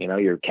stealthy.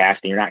 You're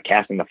not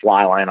casting the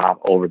fly line off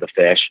over the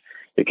fish.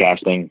 You're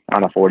casting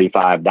on a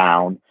 45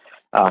 down.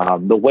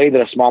 The way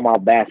that a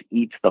smallmouth bass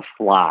eats the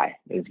fly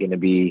is going to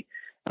be,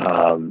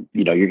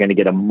 you're going to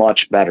get a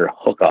much better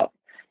hookup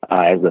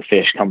as the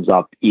fish comes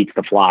up, eats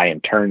the fly,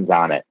 and turns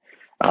on it.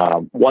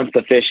 Once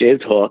the fish is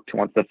hooked,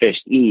 once the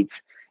fish eats,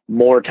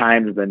 more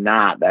times than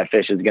not, that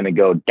fish is going to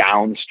go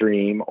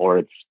downstream,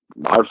 or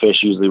our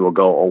fish usually will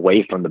go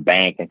away from the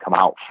bank and come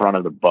out front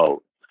of the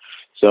boat.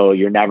 So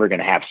you're never going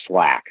to have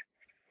slack.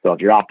 So if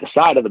you're off the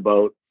side of the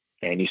boat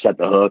and you set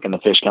the hook and the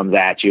fish comes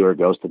at you or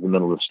goes to the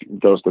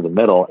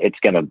middle, it's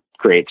going to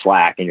create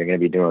slack, and you're going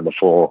to be doing the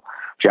full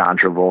John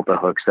Travolta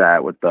hook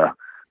set with the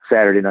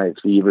Saturday Night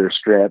Fever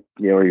strip,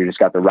 where you just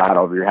got the rod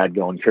over your head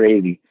going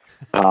crazy.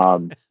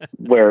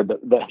 Where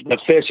the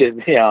fish is,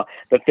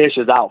 the fish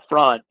is out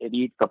front, it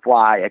eats the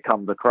fly, it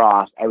comes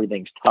across,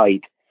 everything's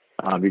tight.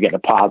 You're getting a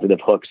positive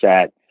hook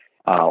set.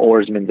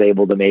 Oarsman's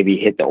able to maybe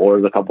hit the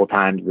oars a couple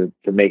times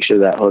to make sure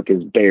that hook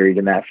is buried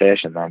in that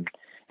fish, and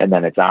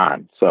then it's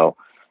on. So,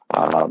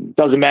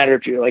 doesn't matter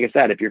if you're, like I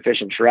said, if you're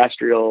fishing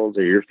terrestrials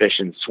or you're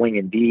fishing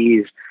swinging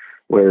D's,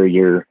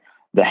 where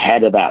the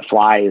head of that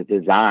fly is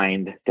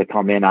designed to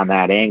come in on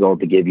that angle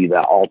to give you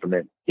the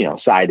ultimate,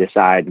 side to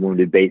side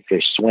wounded bait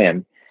fish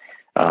swim.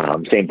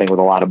 Same thing with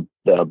a lot of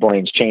the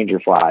Blaine's changer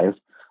flies,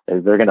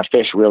 is they're going to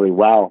fish really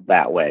well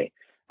that way.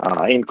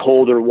 In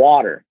colder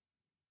water,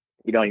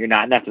 you're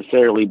not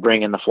necessarily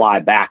bringing the fly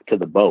back to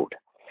the boat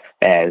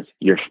as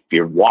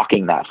you're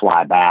walking that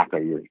fly back,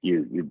 or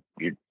you're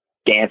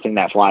dancing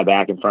that fly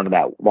back in front of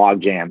that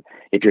log jam.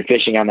 If you're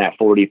fishing on that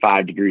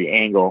 45-degree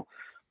angle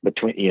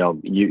between,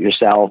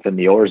 yourself and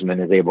the oarsman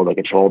is able to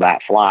control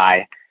that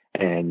fly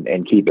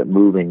and keep it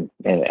moving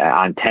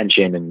on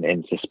tension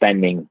and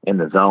suspending in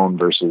the zone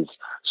versus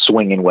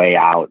swinging way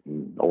out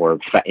or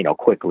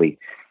quickly.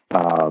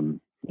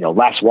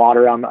 Less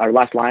water or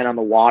less line on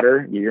the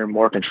water, you're in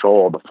more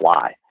control of the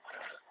fly.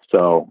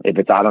 So if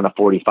it's out on a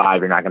 45,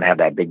 you're not going to have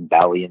that big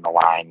belly in the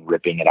line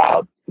ripping it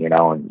out,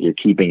 and you're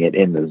keeping it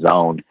in the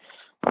zone.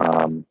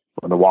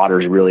 When the water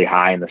is really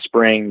high in the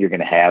spring, you're going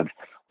to have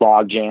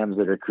log jams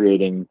that are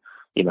creating,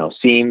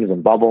 seams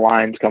and bubble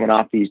lines coming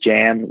off these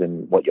jams.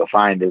 And what you'll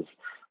find is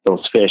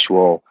those fish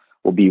will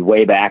be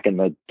way back in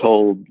the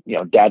cold,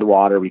 dead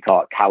water. We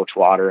call it couch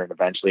water. And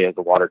eventually, as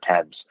the water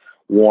temps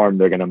warm,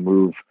 they're going to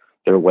move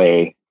their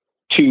way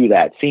to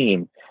that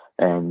seam.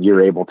 And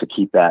you're able to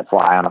keep that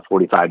fly on a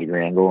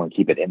 45-degree angle and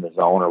keep it in the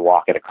zone or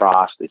walk it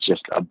across. It's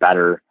just a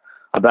better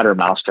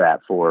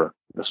mousetrap for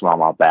the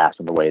smallmouth bass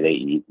and the way they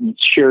eat.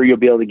 Sure, you'll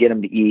be able to get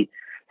them to eat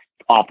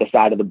off the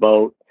side of the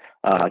boat,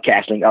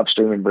 casting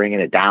upstream and bringing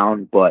it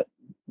down, but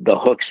the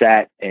hook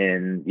set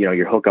and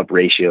your hookup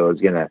ratio is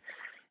going to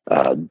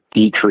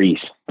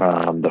decrease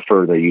the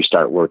further you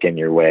start working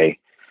your way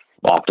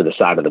off to the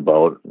side of the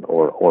boat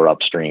or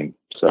upstream.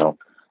 So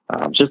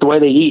it's just the way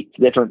they eat.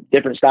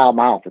 Different style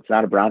mouth. It's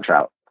not a brown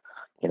trout.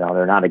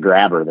 They're not a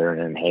grabber. They're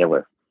an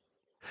inhaler.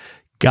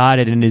 Got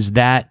it. And is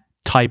that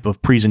type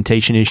of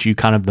presentation issue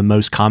kind of the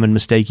most common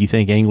mistake you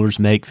think anglers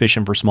make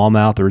fishing for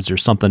smallmouth, or is there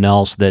something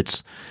else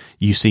that's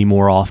you see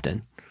more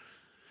often?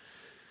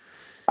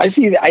 I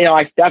see that.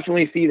 I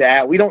definitely see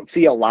that. We don't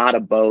see a lot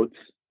of boats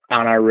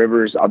on our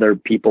rivers, other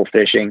people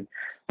fishing.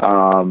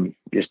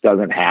 Just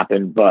doesn't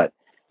happen. But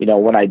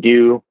when I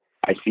do,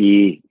 I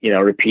see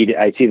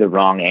I see the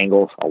wrong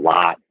angles a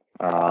lot.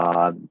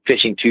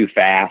 Fishing too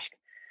fast.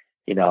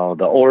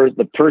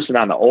 The person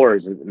on the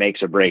oars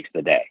makes or breaks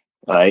the day.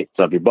 Right.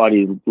 So if your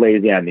buddy's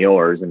lazy on the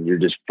oars and you're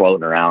just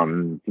floating around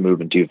and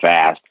moving too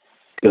fast,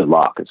 good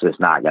luck. It's just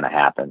not going to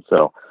happen.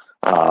 So,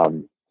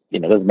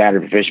 it doesn't matter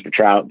if you're fishing for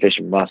trout,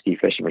 fishing for muskie,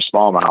 fishing for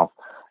smallmouth.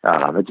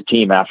 It's a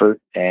team effort.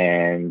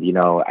 And,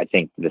 I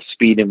think the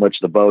speed in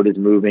which the boat is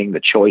moving, the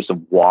choice of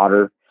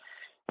water,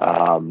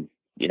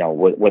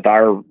 with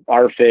our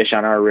fish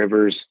on our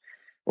rivers,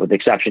 with the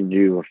exception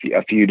to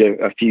a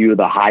few of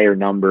the higher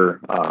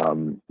number,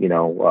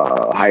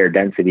 higher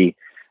density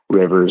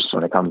rivers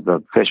when it comes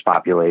to fish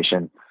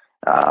population,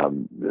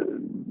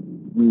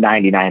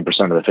 99%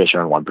 of the fish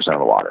are in 1% of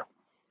the water.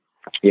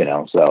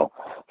 So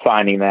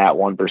finding that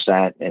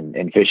 1%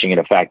 and fishing it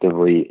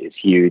effectively is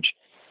huge.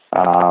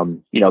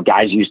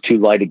 Guys use too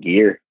light of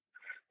gear.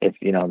 If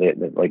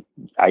like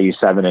I use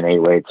 7 and 8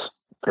 weights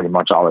pretty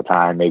much all the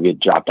time. Maybe it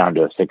dropped down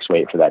to a 6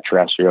 weight for that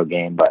terrestrial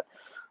game, but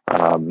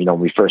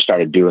when we first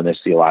started doing this,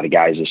 see a lot of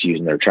guys just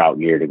using their trout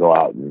gear to go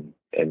out and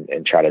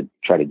try to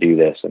do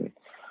this and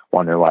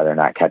wonder why they're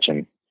not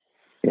catching,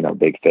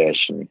 big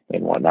fish and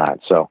whatnot.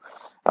 So,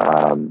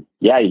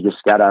 you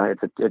just gotta,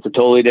 it's a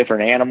totally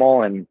different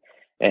animal, and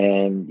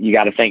you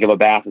got to think of a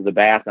bass as a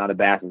bass, not a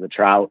bass as a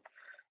trout.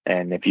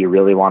 And if you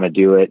really want to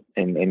do it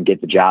and get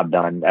the job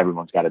done,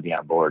 everyone's got to be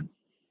on board.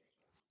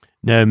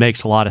 No, it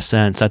makes a lot of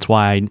sense. That's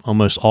why I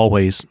almost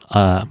always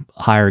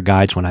hire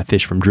guides when I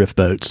fish from drift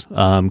boats,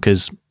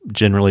 because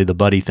generally the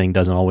buddy thing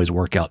doesn't always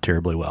work out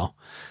terribly well.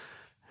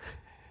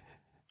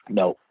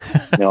 No,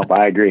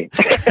 I agree.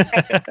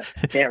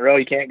 Can't row,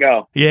 you can't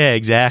go. Yeah,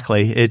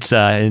 exactly. It's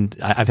and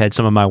I've had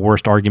some of my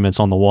worst arguments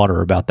on the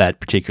water about that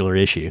particular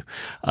issue.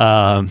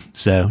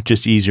 So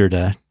just easier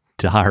to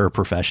hire a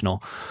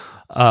professional.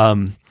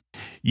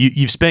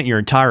 You've spent your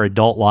entire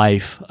adult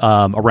life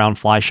around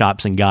fly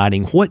shops and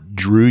guiding. What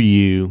drew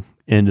you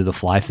into the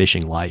fly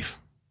fishing life?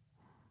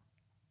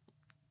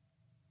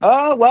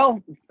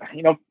 Well,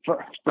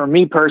 for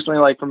me personally,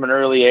 like from an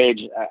early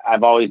age,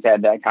 I've always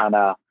had that kind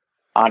of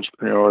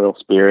entrepreneurial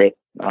spirit.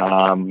 When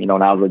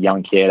I was a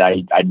young kid,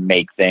 I'd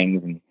make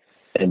things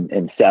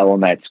and sell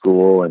them at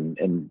school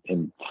and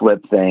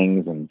flip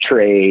things and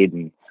trade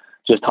and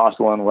just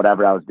hustling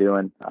whatever I was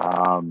doing.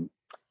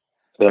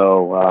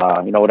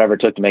 Whatever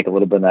it took to make a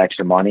little bit of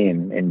extra money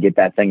and get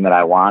that thing that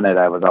I wanted,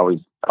 I was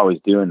always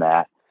doing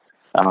that.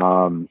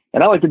 And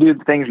I like to do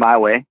things my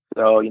way.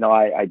 So,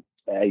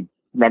 I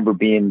remember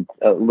being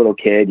a little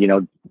kid,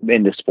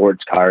 into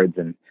sports cards,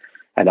 and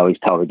I'd always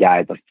tell the guy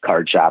at the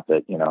card shop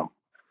that,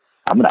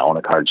 I'm going to own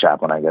a card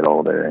shop when I get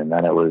older. And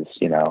then it was,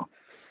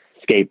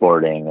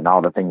 skateboarding and all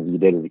the things you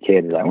did as a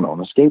kid. I want to own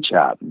a skate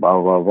shop,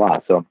 blah, blah, blah.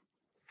 So,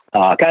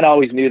 kind of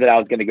always knew that I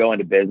was going to go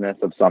into business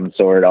of some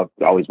sort. I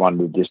always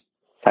wanted to just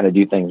kind of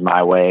do things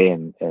my way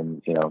and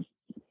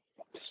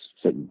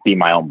be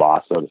my own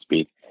boss, so to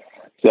speak.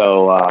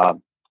 So,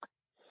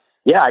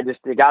 I just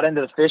got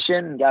into the fishing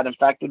and got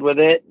infected with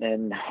it.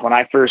 And when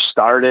I first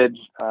started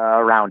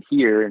around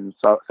here in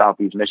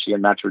Southeast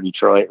Michigan, Metro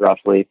Detroit,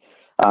 roughly,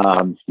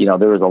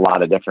 there was a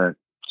lot of different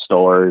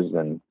stores,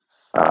 and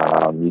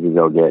you could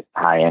go get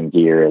high-end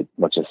gear at,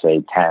 let's just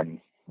say,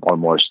 10 or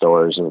more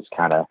stores. It was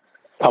kind of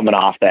coming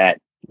off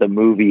the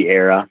movie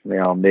era,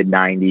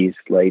 mid-90s,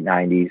 late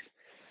 90s.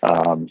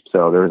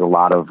 So there was a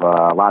lot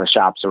of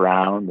shops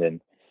around, and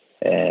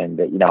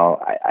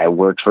I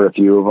worked for a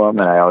few of them,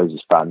 and I always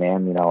just thought,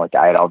 man,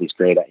 I had all these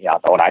great,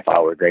 what I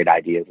thought were great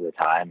ideas at the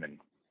time, and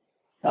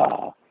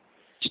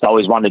just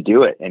always wanted to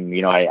do it. And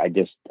I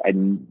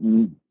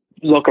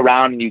look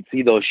around and you'd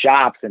see those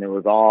shops, and it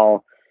was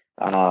all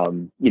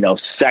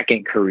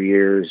second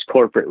careers,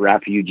 corporate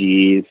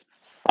refugees,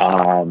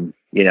 owners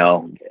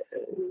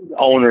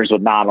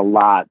with not a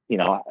lot.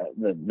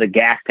 The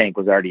gas tank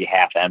was already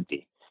half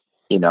empty,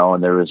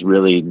 and there was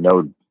really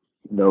no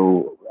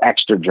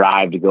extra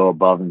drive to go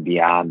above and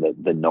beyond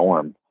the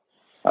norm.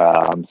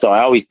 So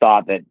I always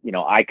thought that,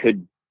 I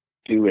could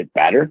do it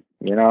better.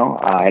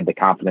 I had the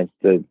confidence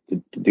to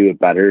do it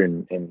better,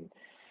 and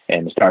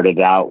started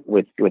out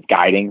with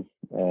guiding,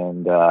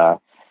 and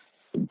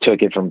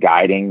took it from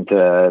guiding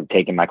to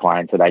taking my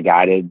clients that I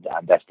guided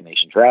on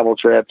destination travel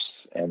trips,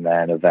 and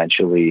then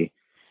eventually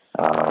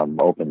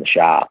opened the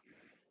shop.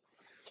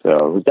 So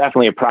it was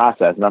definitely a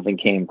process. Nothing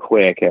came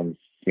quick, and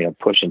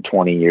pushing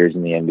 20 years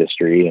in the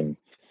industry, and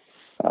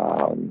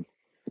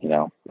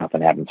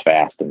nothing happens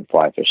fast in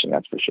fly fishing,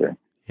 that's for sure.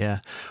 Yeah.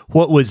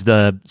 What was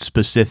the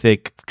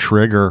specific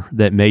trigger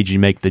that made you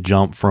make the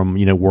jump from,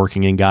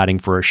 working and guiding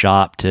for a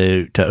shop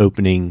to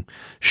opening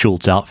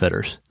Schultz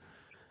Outfitters?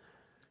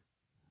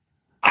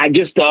 I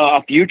just,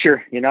 a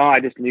future, I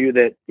just knew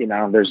that,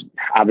 there's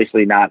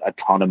obviously not a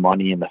ton of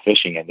money in the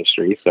fishing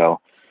industry. So,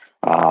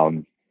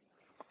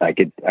 I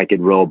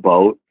could row a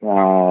boat,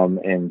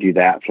 and do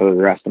that for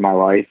the rest of my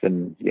life,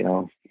 and,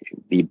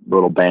 be a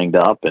little banged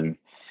up, and,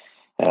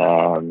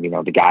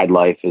 the guide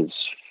life is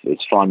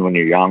fun when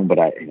you're young, but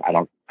I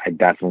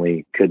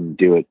definitely couldn't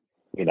do it,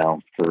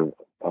 for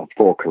a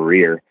full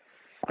career.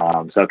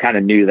 So I kind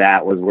of knew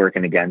that was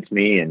working against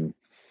me, and,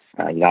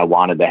 I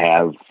wanted to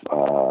have,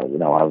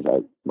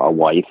 a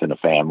wife and a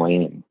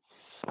family,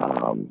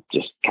 and,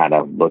 just kind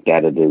of looked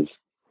at it as,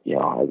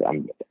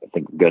 I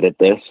think good at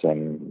this,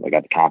 and I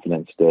got the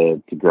confidence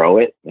to grow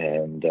it.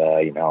 And,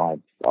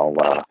 I'll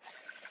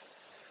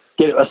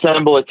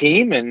assemble a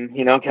team, and,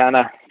 kind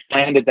of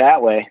planned it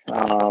that way.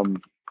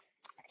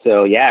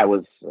 So yeah, it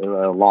was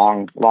a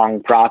long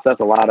process,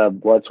 a lot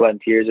of blood, sweat,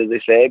 and tears, as they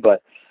say,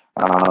 but,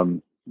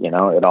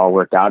 it all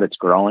worked out. It's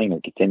growing.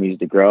 It continues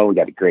to grow. We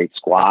got a great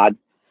squad,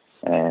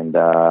 and,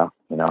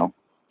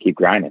 keep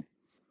grinding.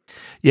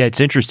 Yeah, it's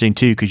interesting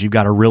too, because you've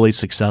got a really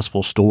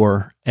successful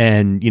store,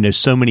 and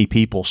so many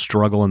people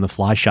struggle in the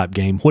fly shop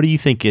game. What do you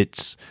think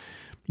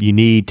you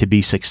need to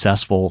be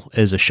successful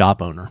as a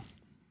shop owner?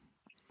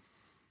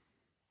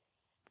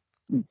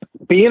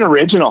 Being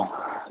original,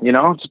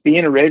 just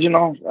being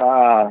original.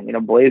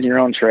 Blazing your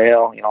own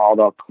trail. All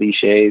the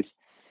cliches.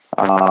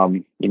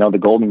 The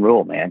golden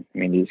rule, man. I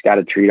mean, you just got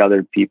to treat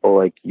other people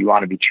like you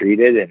want to be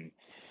treated,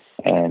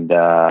 and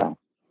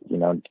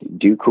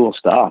do cool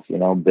stuff.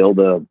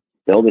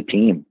 Build a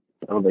team.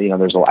 I think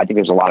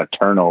there's a lot of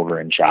turnover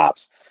in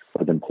shops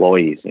with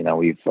employees.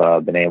 We've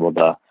been able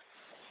to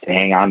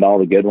hang on to all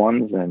the good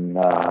ones, and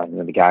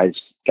the guys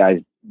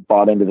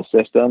bought into the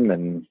system,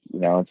 and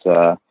it's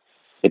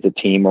a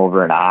team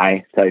over an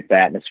eye type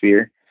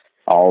atmosphere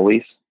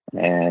always.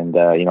 And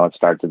it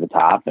starts at the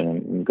top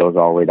and goes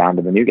all the way down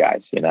to the new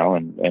guys.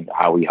 And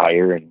how we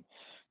hire and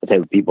the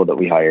type of people that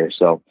we hire.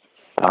 So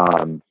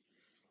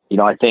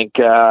I think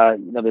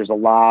there's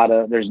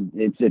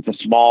it's a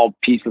small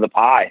piece of the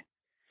pie.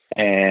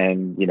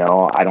 And,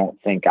 I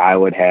don't think I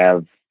would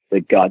have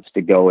the guts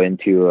to go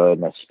into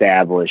an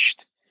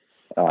established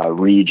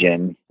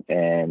region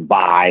and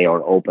buy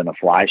or open a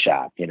fly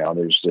shop.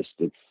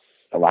 It's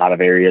a lot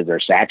of areas are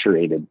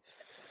saturated.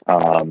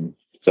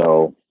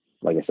 So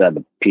like I said,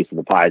 the piece of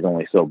the pie is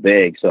only so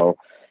big. So,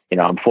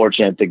 I'm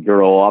fortunate to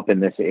grow up in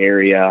this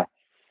area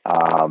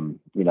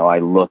I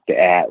looked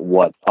at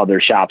what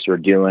other shops were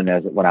doing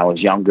when I was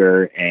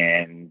younger,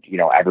 and,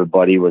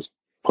 everybody was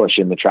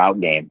pushing the trout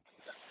game.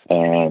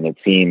 And it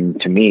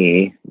seemed to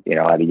me,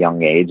 at a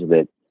young age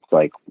that it's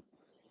like,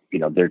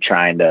 they're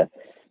trying to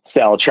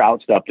sell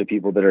trout stuff to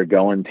people that are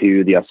going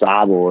to the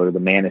Osable or the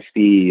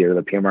Manistee or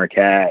the Pure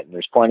Marquette. And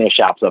there's plenty of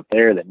shops up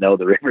there that know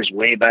the river's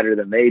way better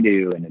than they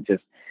do. And it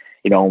just,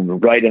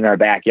 right in our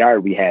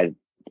backyard, we had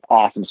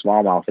awesome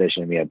smallmouth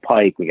fishing. We had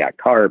pike, we got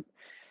carp,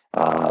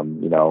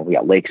 we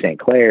got Lake St.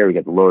 Clair, we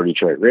got the Lower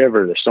Detroit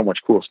River. There's so much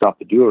cool stuff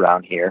to do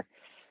around here.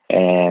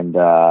 And,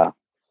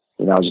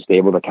 I was just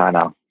able to kind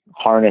of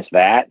harness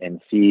that and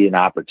see an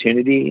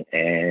opportunity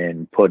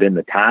and put in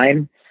the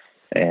time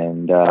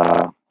and,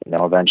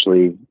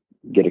 eventually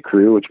get a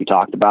crew, which we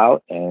talked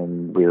about,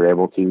 and we were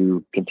able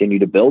to continue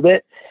to build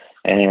it.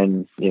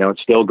 And,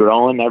 it's still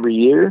growing every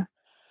year,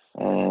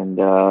 and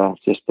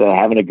just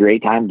having a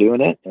great time doing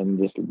it and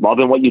just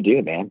loving what you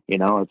do, man.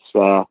 It's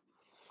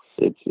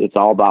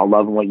all about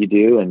loving what you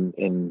do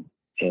and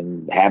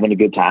having a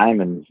good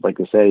time. And like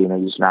I say, you're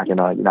not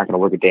gonna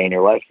work a day in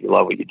your life if you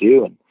love what you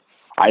do. And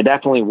I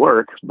definitely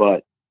work,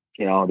 but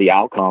the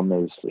outcome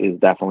is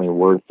definitely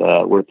worth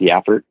the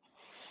effort.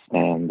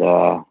 And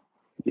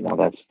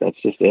that's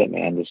just it,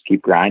 man. Just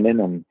keep grinding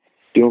and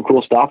doing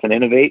cool stuff and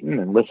innovating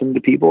and listening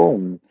to people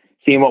and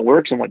seeing what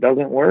works and what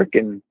doesn't work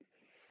and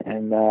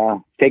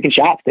taking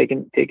shots,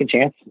 taking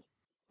chances.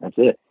 That's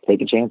it.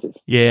 Taking chances.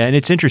 Yeah. And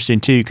it's interesting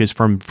too, because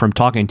from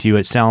talking to you,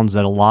 it sounds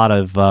that a lot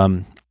of,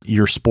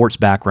 your sports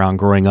background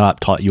growing up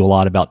taught you a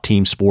lot about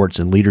team sports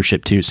and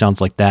leadership too. It sounds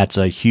like that's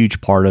a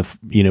huge part of,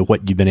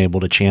 what you've been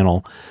able to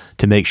channel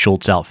to make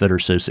Schultz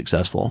Outfitters so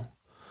successful.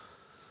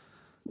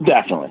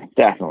 Definitely.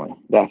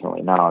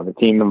 No, the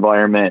team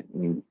environment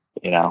and,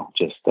 I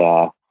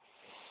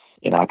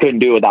couldn't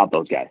do it without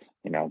those guys,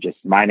 just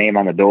my name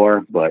on the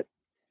door, but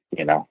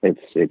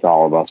it's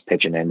all of us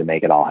pitching in to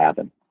make it all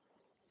happen.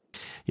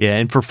 Yeah,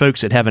 and for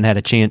folks that haven't had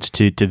a chance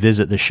to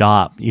visit the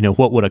shop,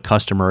 what would a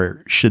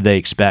customer should they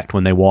expect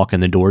when they walk in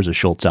the doors of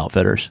Schultz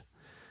Outfitters?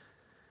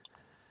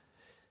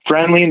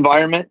 Friendly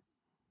environment,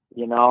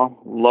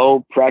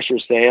 low pressure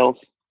sales.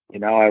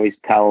 I always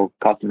tell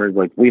customers,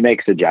 like, we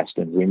make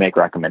suggestions, we make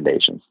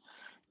recommendations.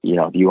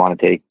 If you want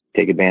to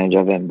take advantage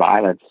of it and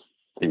buy,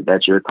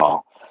 that's your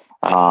call.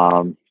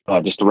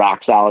 Just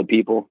rock solid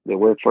people that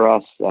work for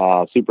us,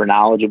 super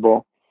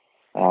knowledgeable.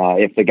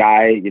 If the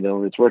guy,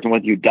 that's working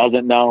with you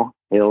doesn't know,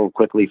 he'll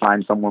quickly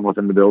find someone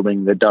within the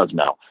building that does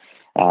know.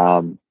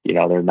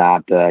 They're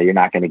not, you're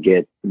not going to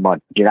get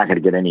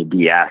any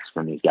BS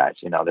from these guys.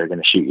 They're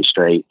going to shoot you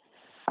straight.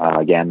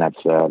 Again,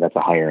 that's a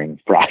hiring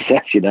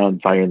process,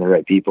 and finding the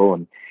right people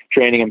and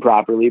training them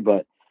properly.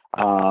 But,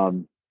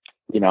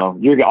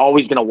 you're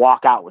always going to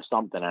walk out with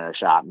something in our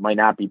shop. It might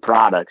not be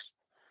products,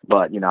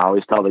 but, I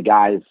always tell the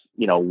guys,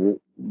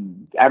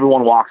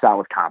 everyone walks out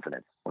with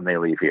confidence when they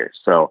leave here.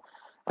 So,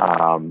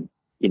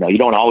 you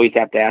don't always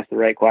have to ask the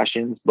right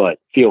questions, but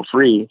feel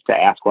free to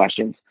ask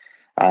questions.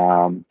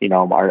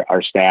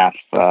 Our staff,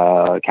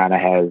 kind of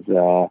has,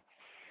 like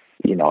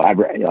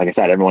I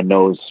said, everyone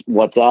knows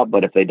what's up,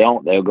 but if they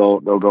don't, they'll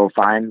go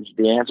find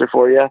the answer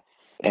for you.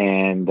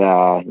 And,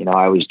 I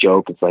always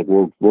joke, it's like,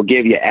 we'll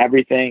give you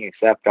everything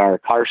except our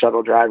car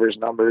shuttle drivers'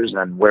 numbers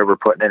and where we're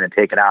putting in and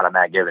taking out on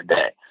that given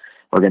day.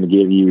 We're going to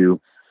give you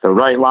the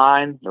right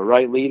line, the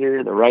right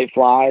leader, the right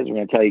flies. We're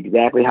going to tell you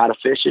exactly how to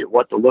fish it,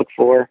 what to look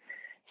for.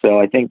 So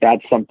I think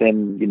that's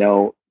something,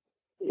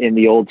 in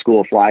the old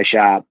school fly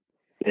shop,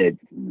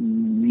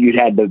 you'd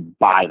had to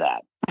buy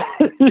that.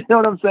 You know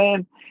what I'm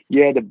saying?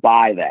 You had to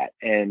buy that.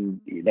 And,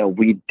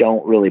 we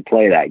don't really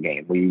play that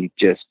game. We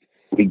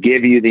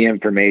give you the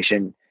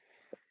information,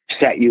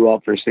 set you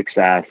up for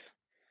success.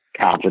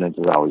 Confidence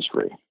is always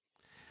free.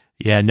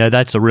 Yeah, no,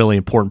 that's a really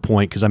important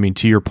point because,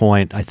 to your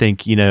point, I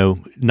think,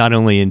 not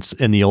only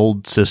in the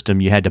old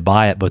system you had to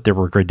buy it, but there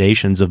were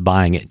gradations of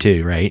buying it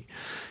too, right?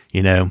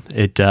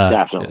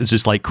 It's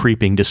just like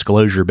creeping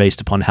disclosure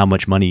based upon how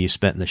much money you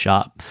spent in the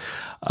shop.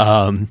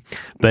 Right.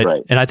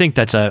 And I think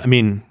that's I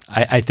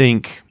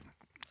think,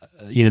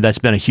 that's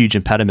been a huge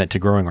impediment to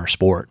growing our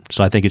sport.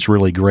 So I think it's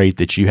really great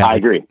that you have. I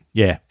agree.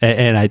 Yeah.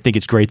 And I think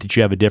it's great that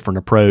you have a different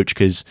approach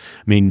because,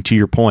 to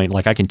your point,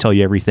 like I can tell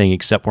you everything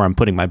except where I'm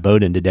putting my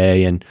boat in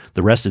today and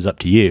the rest is up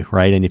to you,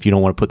 right? And if you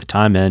don't want to put the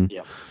time in,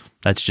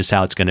 that's just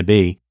how it's going to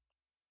be.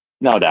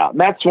 No doubt. And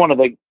that's one of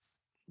the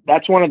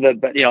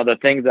the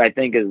things that I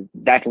think is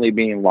definitely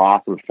being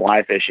lost with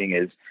fly fishing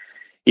is,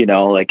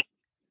 like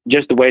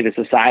just the way the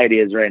society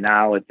is right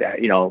now with that,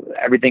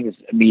 everything is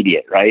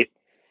immediate, right?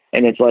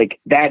 And it's like,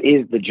 that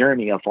is the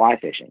journey of fly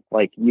fishing.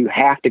 Like you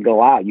have to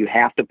go out, you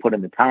have to put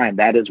in the time.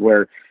 That is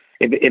where,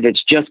 if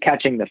it's just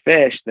catching the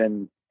fish,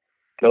 then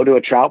go to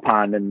a trout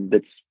pond and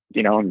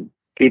and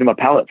feed them a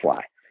pellet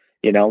fly,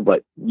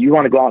 but you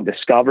want to go out and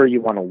discover, you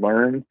want to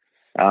learn,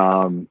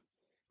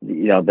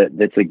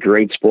 that's a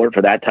great sport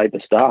for that type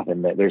of stuff.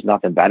 And there's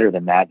nothing better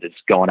than that. That's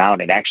going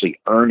out and actually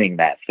earning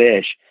that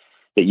fish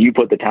that you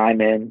put the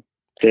time in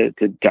to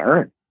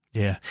earn.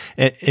 Yeah.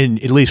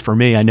 And at least for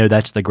me, I know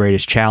that's the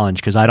greatest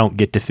challenge because I don't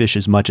get to fish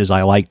as much as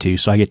I like to.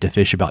 So I get to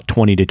fish about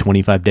 20 to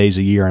 25 days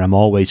a year. And I'm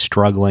always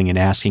struggling and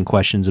asking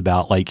questions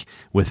about, like,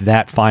 with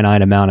that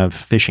finite amount of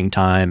fishing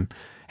time,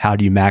 how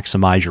do you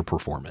maximize your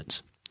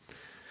performance?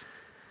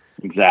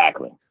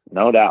 Exactly.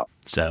 No doubt.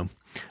 So,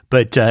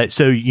 but I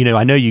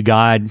know you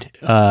guide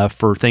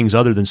for things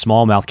other than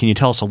smallmouth. Can you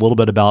tell us a little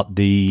bit about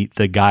the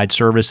guide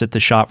service at the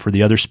shop for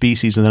the other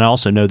species? And then I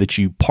also know that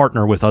you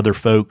partner with other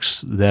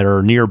folks that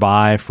are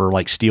nearby for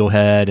like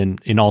steelhead,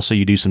 and also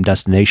you do some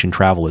destination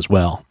travel as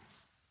well.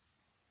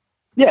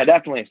 Yeah,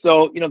 definitely.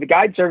 So, the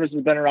guide service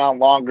has been around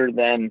longer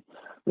than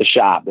the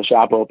shop. The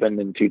shop opened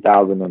in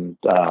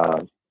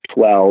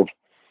 2012,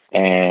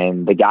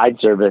 and the guide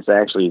service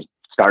actually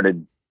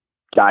started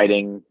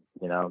guiding,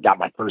 got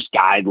my first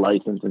guide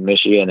license in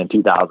Michigan in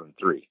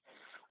 2003.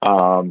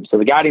 So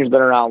the guiding has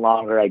been around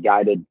longer. I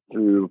guided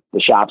through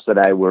the shops that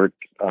I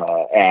worked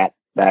at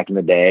back in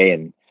the day.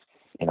 And,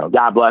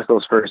 God bless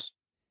those first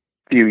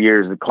few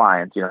years of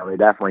clients. They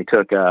definitely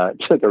took a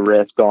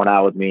risk going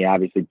out with me.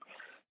 Obviously,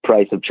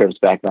 price of trips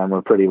back then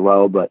were pretty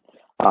low, but,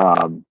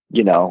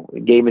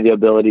 it gave me the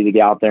ability to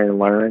get out there and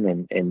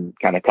learn and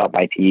kind of cut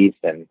my teeth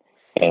and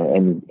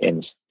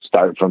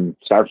start from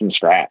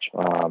scratch.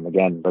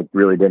 Again, but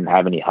really didn't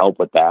have any help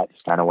with that.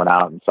 Just kind of went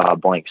out and saw a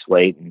blank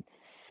slate and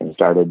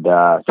started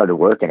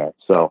working it.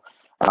 So,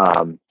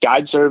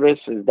 guide service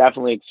has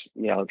definitely,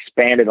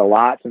 expanded a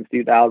lot since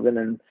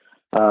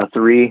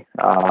 2003.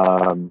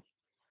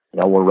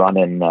 We're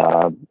running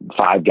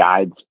 5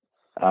 guides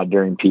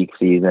during peak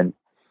season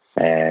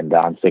and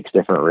on 6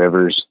 different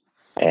rivers.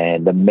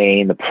 And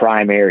the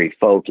primary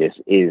focus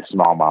is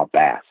smallmouth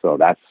bass. So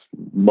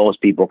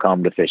most people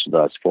come to fish with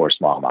us for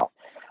smallmouth.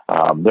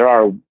 There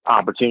are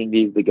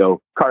opportunities to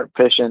go carp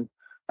fishing.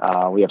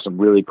 We have some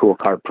really cool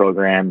carp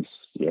programs,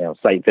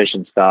 sight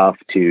fishing stuff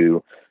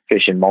to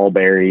fishing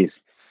mulberries.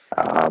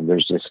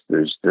 There's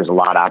a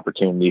lot of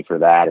opportunity for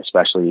that,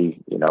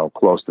 especially,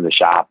 close to the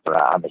shop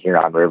on the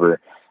Huron River.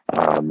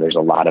 There's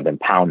a lot of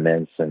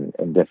impoundments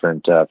and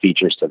different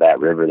features to that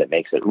river that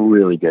makes it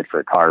really good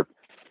for carp.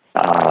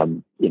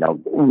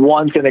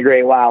 Once in a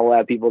great while, we'll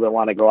have people that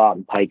want to go out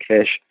and pike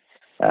fish.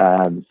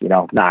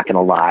 Not going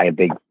to lie, a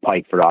big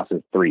pike for us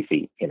is 3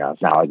 feet.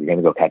 It's not like you're going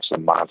to go catch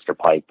some monster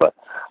pike, but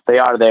they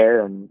are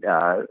there. And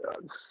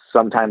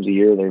sometimes a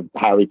year, they're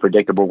highly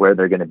predictable where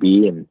they're going to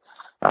be. And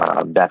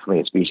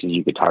definitely a species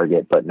you could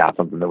target, but not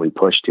something that we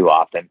push too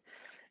often.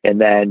 And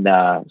then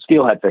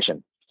steelhead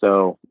fishing.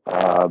 So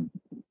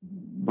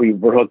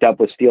we're hooked up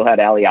with Steelhead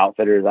Alley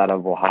Outfitters out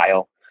of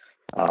Ohio.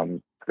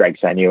 Greg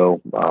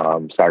Senio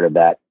started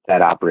that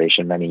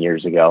operation many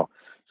years ago.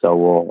 So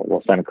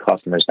we'll send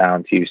customers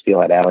down to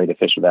Steelhead Alley to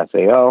fish with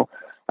SAO.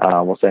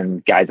 We'll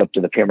send guys up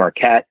to the Pier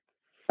Marquette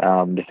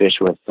to fish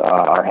with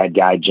our head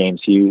guide,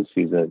 James Hughes,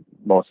 who's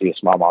mostly a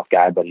smallmouth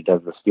guy, but he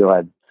does the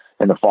steelhead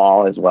in the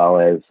fall, as well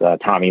as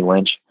Tommy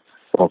Lynch.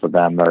 Both of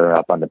them are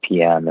up on the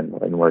PM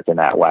and work in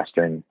that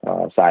western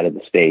side of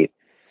the state.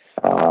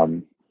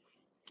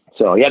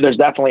 So, yeah, there's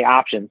definitely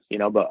options,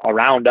 but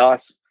around us,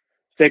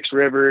 6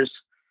 rivers,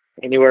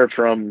 anywhere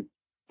from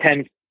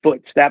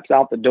 10-foot steps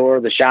out the door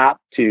of the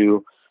shop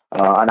to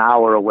an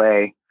hour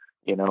away,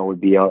 would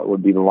be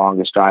the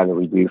longest drive that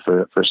we do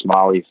for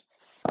smallies.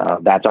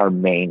 That's our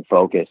main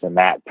focus, and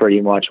that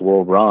pretty much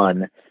will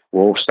run.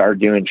 We'll start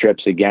doing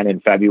trips again in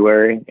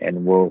February,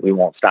 and we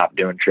won't stop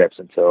doing trips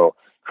until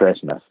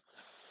Christmas.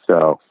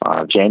 So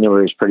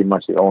January is pretty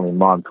much the only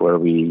month where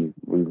we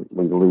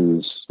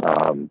lose,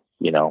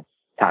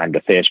 time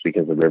to fish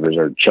because the rivers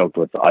are choked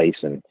with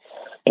ice and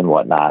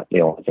whatnot.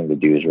 The only thing to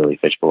do is really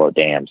fish below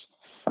dams.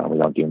 We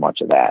don't do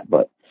much of that,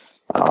 but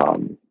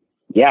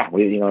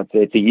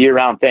it's a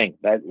year-round thing.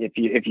 That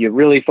if you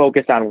really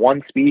focus on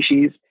one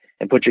species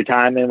and put your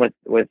time in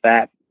with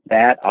that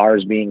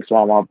ours being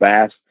smallmouth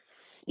bass,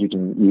 you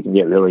can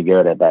get really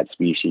good at that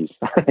species.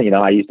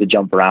 I used to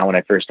jump around when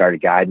I first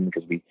started guiding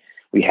because we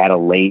had a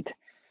late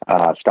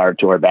start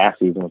to our bass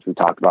season, which we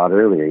talked about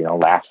earlier.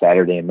 Last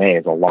Saturday in May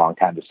is a long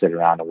time to sit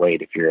around and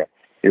wait if you're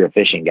a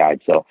fishing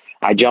guide. So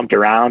I jumped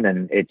around,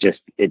 and it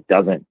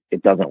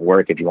doesn't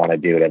work if you want to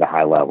do it at a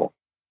high level.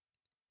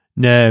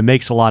 No, it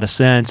makes a lot of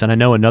sense. And I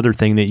know another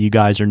thing that you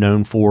guys are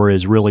known for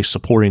is really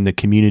supporting the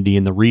community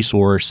and the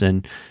resource.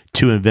 And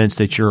 2 events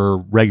that you're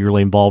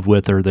regularly involved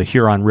with are the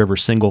Huron River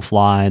Single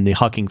Fly and the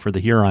Hucking for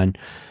the Huron.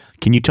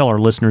 Can you tell our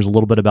listeners a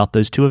little bit about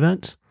those 2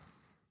 events?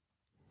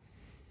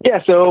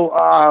 Yeah, so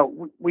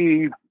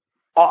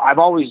I've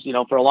always,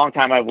 for a long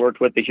time, I've worked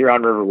with the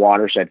Huron River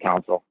Watershed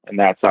Council, and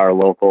that's our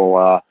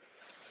local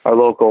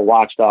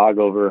watchdog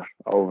over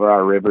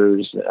our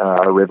rivers,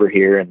 our river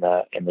here, and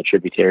the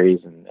tributaries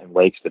and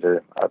lakes that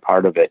are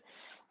part of it.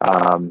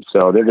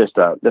 So they're just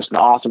an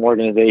awesome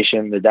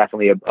organization. They're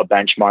definitely a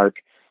benchmark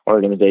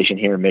organization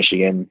here in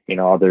Michigan.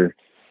 Other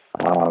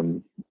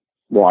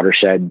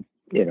watershed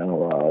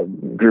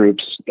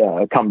groups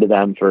come to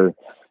them for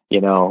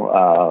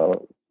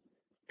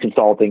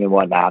consulting and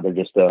whatnot. They're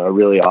just a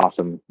really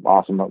awesome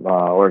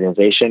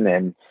organization.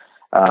 And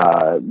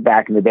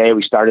back in the day,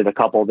 we started a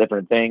couple of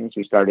different things.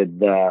 We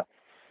started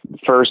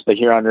first the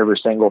Huron River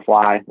Single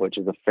Fly, which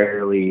is a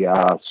fairly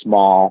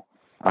small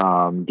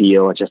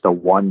deal. It's just a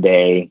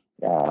one-day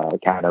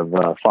kind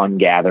of fun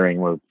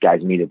gathering where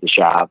guys meet at the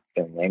shop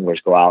and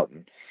anglers go out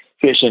and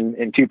fish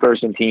in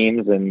two-person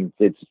teams, and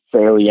it's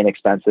fairly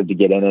inexpensive to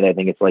get in it. I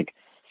think it's like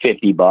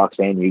 $50,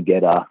 and you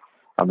get a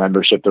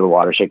membership to the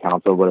Watershed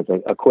Council, but it's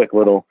a quick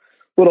little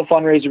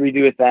fundraiser we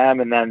do with them.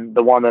 And then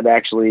the one that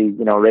actually,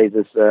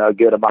 raises a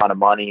good amount of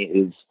money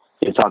is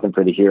Talking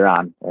for the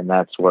Huron. And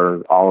that's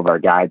where all of our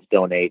guides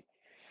donate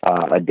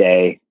a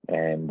day.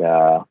 And,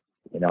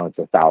 it's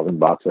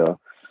 $1,000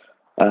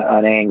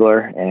 an angler.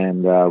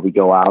 And we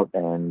go out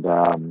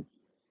and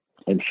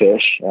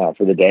fish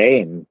for the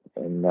day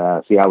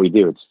and see how we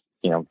do. It's,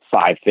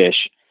 5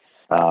 fish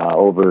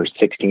over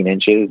 16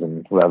 inches,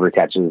 and whoever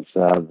catches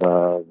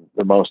the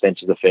most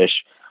inches of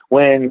fish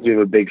wins. We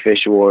have a big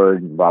fish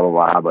award and blah, blah,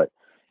 blah. But,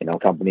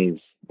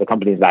 the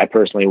companies that I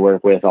personally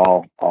work with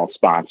all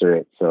sponsor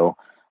it. So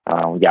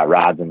we got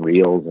rods and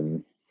reels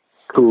and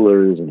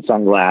coolers and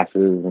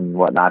sunglasses and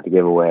whatnot to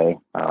give away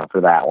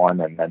for that one.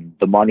 And then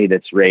the money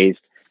that's raised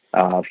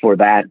for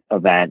that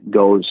event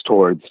goes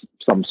towards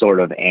some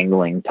sort of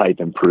angling type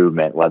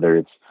improvement, whether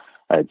it's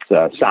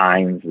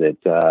signs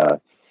that,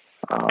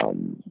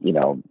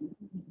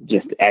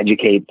 just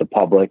educate the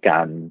public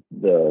on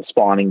the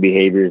spawning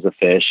behaviors of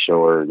fish,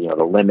 or,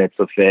 the limits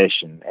of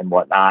fish and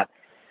whatnot,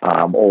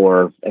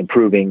 or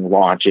improving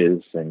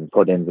launches and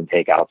put-ins and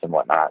takeouts and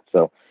whatnot.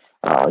 So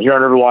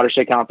Huron River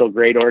Watershed Council,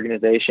 great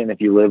organization. If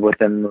you live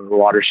within the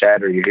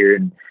watershed or you're here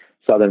in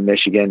Southern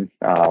Michigan,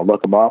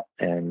 look them up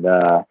and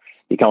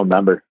become a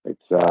member. It's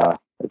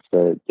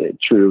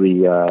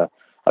truly a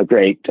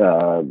great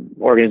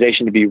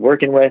organization to be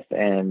working with,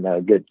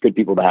 and good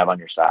people to have on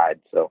your side.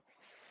 So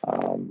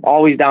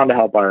always down to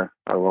help our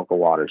local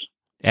waters.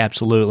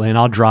 Absolutely. And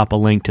I'll drop a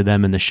link to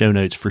them in the show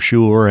notes for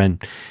sure.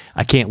 And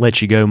I can't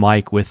let you go,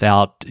 Mike,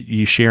 without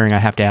you sharing. I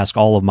have to ask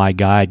all of my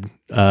guide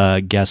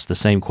guests the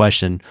same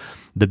question.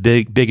 The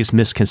biggest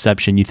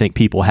misconception you think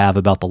people have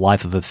about the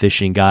life of a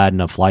fishing guide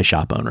and a fly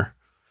shop owner?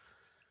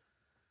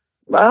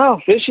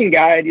 Well, fishing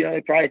guide,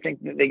 they probably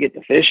think that they get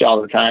to fish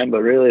all the time,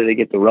 but really they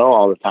get to row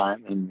all the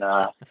time. And,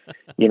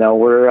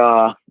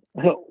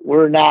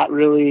 we're not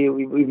really,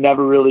 we've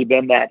never really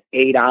been that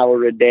 8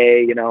 hour a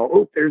day,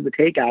 there's the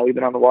takeout. We've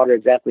been on the water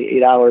exactly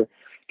 8 hour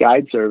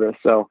guide service.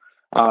 So,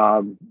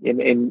 their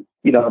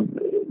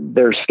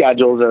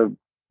schedules are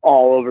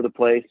all over the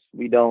place.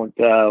 We don't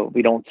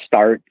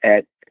start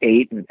at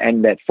 8 and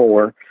end at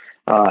 4.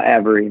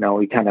 Ever,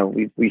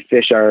 we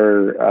fish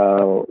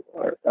our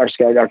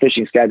schedule. Our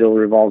fishing schedule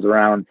revolves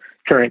around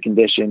current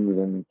conditions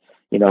and,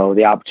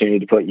 the opportunity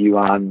to put you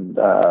on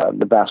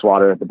the best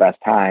water at the best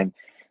time.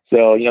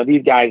 So,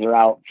 these guys are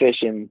out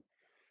fishing,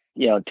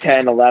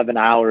 10, 11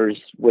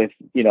 hours with,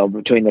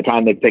 between the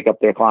time they pick up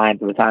their client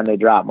to the time they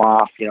drop them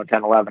off, 10,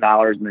 11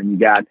 hours. And then you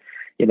got,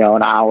 an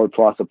hour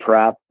plus of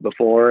prep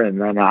before, and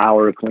then an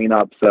hour of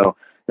cleanup. So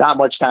not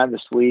much time to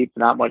sleep,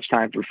 not much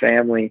time for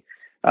family.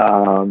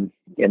 And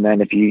then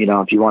if you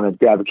want to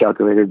grab a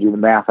calculator, do the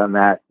math on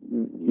that,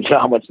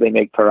 how much they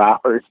make per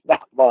hour, it's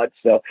not much.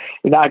 So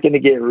you're not going to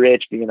get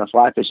rich being a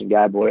fly fishing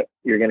guy. But what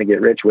you're going to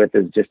get rich with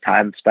is just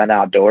time spent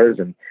outdoors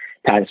and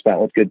time spent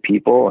with good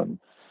people and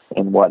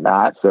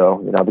whatnot.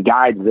 So, the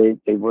guides,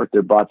 they work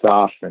their butts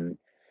off, and,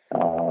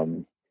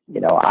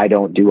 I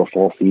don't do a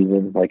full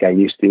season like I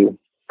used to,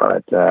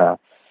 but,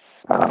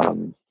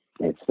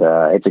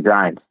 it's a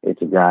grind.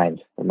 It's a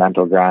grind, a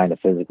mental grind, a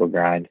physical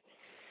grind.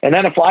 And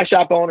then a fly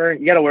shop owner,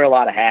 you got to wear a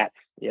lot of hats,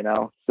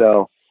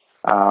 So,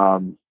 I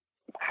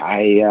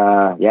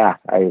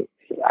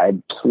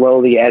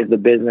slowly, as the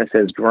business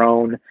has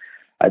grown,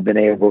 I've been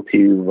able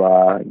to,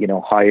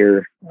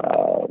 hire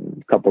a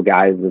couple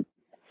guys that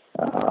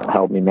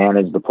help me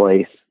manage the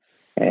place.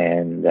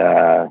 And,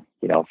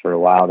 for a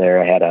while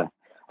there, I had a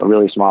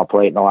really small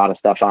plate and a lot of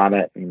stuff on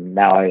it. And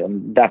now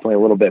I'm definitely a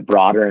little bit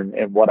broader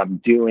in what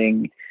I'm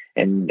doing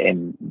and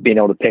being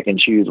able to pick and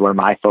choose where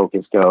my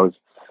focus goes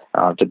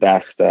to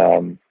best,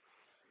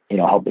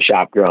 help the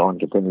shop grow and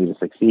continue to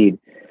succeed.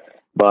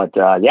 But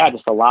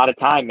just a lot of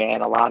time,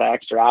 man, a lot of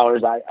extra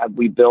hours.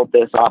 We built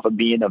this off of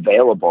being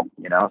available,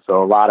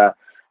 so a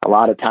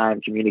lot of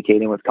time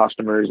communicating with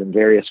customers in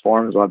various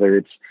forms, whether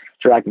it's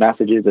direct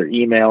messages or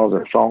emails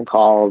or phone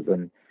calls.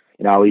 And,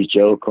 I always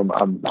joke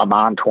I'm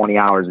on 20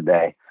 hours a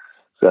day.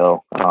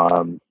 So,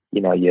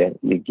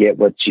 you get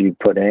what you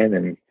put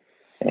in,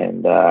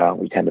 and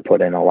we tend to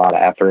put in a lot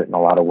of effort and a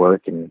lot of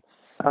work and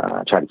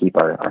try to keep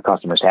our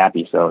customers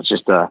happy. So it's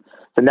just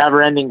it's a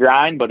never ending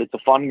grind, but it's a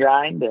fun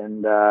grind.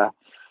 And,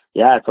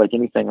 it's like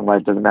anything in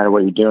life. Doesn't matter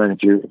what you're doing.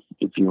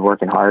 If you're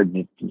working hard,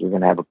 you're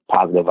going to have a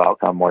positive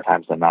outcome more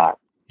times than not.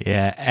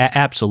 Yeah,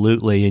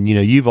 absolutely. And,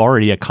 you've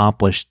already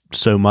accomplished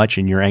so much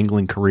in your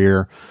angling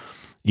career.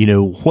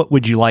 What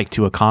would you like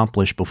to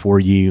accomplish before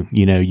you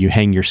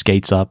hang your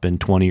skates up in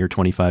 20 or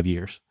 25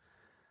 years?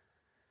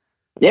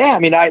 Yeah, I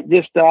mean, I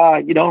just,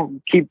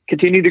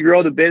 continue to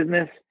grow the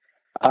business.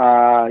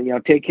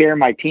 take care of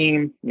my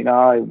team.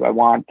 I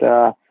want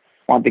the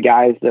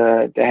guys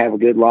to have a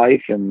good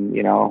life and,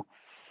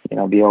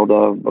 be able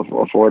to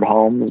afford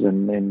homes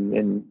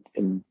and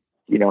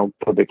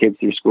put their kids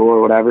through school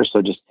or whatever.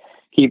 So just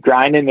keep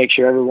grinding, make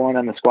sure everyone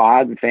on the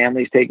squad and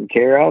family's taken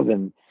care of,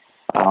 and,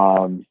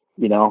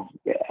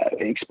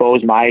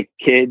 expose my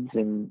kids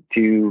and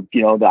to,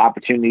 the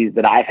opportunities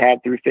that I've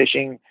had through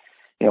fishing,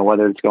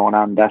 whether it's going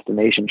on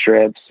destination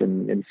trips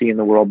and seeing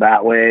the world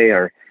that way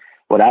or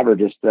whatever,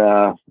 just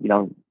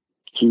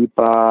keep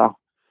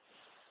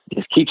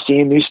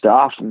seeing new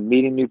stuff and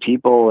meeting new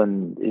people.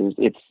 And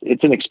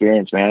it's an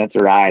experience, man. It's a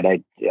ride.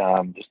 I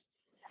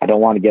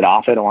don't want to get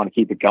off it. I want to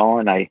keep it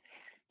going.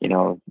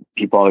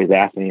 People always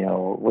ask me,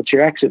 what's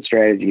your exit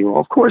strategy? Well,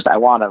 of course I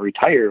want to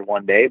retire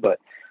one day, but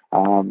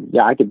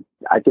I could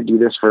do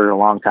this for a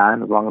long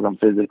time as long as I'm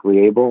physically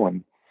able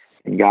and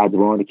God's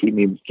willing to keep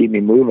me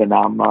moving.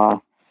 I'm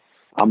on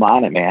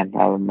it, man.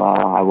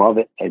 I love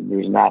it.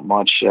 There's not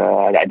much,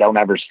 I don't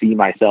ever see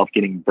myself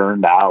getting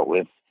burned out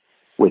with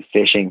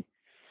fishing.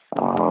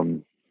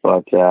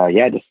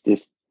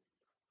 Just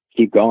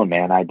keep going,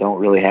 man. I don't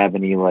really have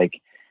any like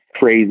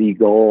crazy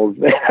goals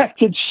that I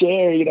could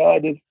share. I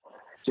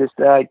just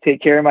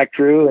take care of my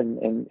crew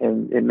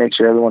and make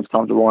sure everyone's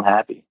comfortable and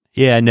happy.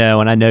 Yeah,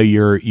 no, and I know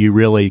you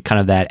really kind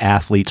of that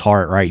athlete's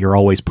heart, right? You're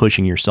always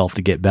pushing yourself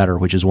to get better,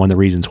 which is one of the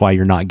reasons why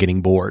you're not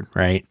getting bored,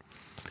 right?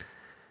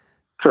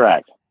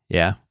 Correct.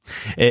 Yeah.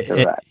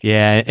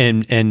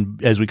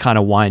 And as we kind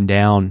of wind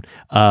down,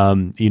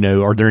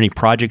 are there any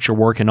projects you're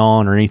working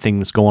on or anything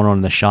that's going on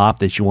in the shop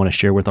that you want to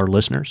share with our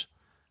listeners?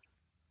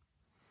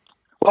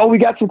 Well, we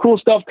got some cool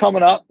stuff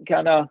coming up.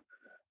 Kind of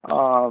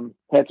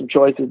had some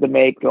choices to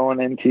make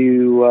going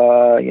into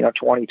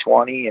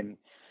 2020, and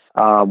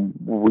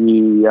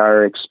we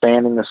are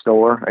expanding the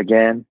store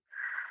again.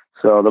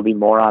 So there'll be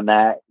more on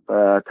that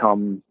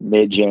come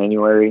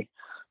mid-January,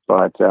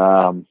 but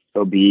there'll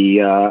be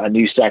a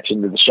new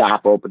section to the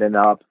shop opening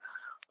up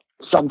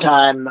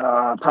sometime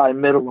probably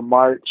middle of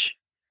March,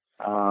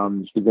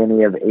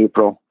 beginning of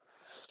April.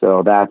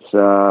 So that's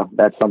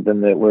something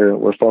that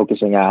we're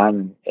focusing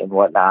on and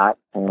whatnot.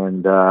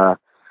 And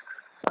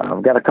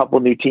we've got a couple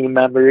new team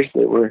members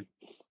that we're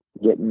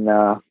getting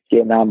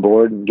on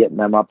board and getting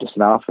them up to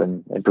snuff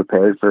and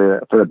prepared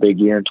for a big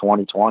year in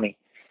 2020.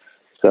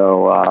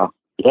 So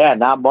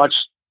not much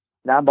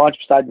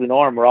besides the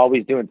norm. We're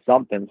always doing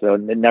something, so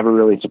it never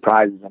really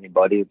surprises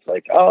anybody. It's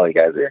like, oh, you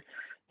guys are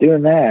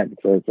doing that.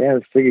 It's like, yeah, I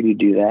figured you'd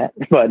do that.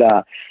 But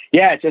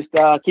just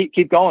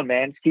keep going,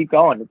 man. Just keep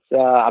going. It's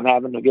I'm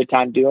having a good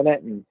time doing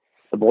it, and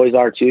the boys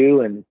are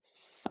too. And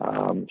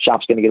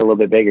shop's going to get a little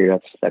bit bigger.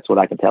 That's what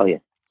I can tell you.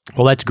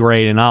 Well, that's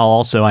great. And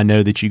I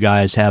know that you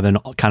guys have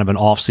kind of an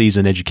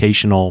off-season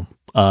educational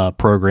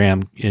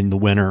program in the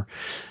winter.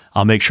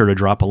 I'll make sure to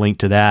drop a link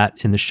to that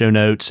in the show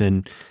notes.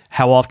 And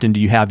how often do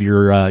you have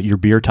your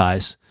beer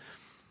ties?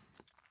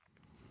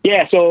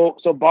 Yeah, so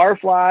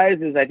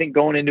Barflies is, I think,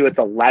 going into its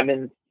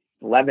 11th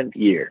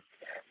year.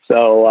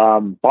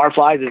 So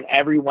Barflies is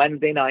every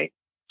Wednesday night.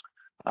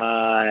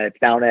 It's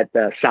down at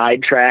the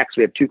Sidetracks.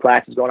 We have 2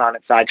 classes going on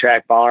at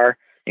Sidetrack Bar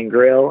and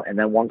Grill, and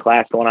then 1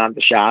 class going on at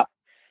the shop.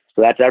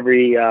 So that's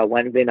every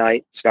Wednesday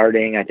night,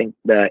 starting, I think,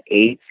 the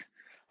 8th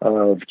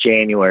of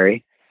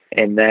January.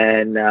 And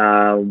then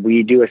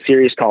we do a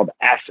series called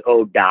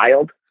SO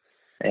Dialed,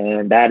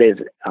 and that is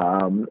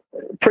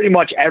pretty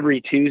much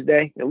every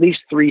Tuesday, at least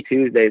 3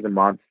 Tuesdays a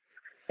month.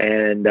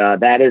 And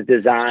that is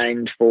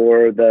designed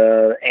for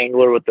the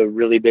angler with a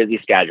really busy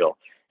schedule.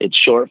 It's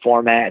short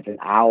format. It's an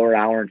hour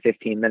and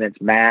 15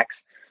 minutes max.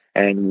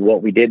 And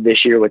what we did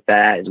this year with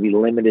that is we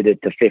limited it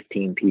to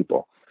 15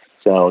 people.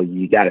 So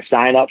you got to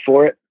sign up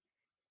for it.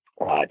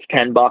 It's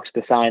 $10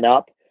 to sign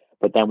up,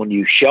 but then when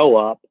you show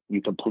up,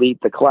 you complete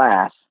the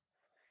class,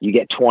 you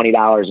get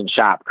 $20 in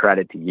shop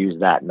credit to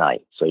use that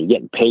night. So you're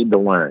getting paid to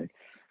learn.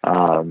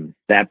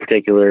 That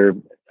particular,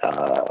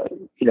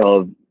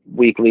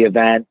 weekly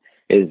event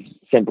is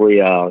simply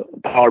a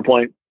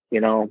PowerPoint,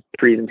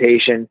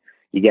 presentation.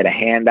 You get a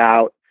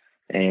handout,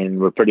 and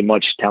we're pretty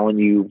much telling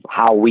you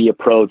how we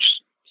approach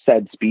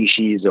said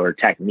species or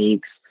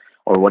techniques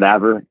or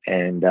whatever,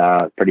 and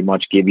pretty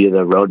much give you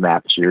the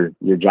roadmap. It's your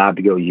job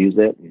to go use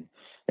it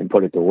and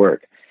put it to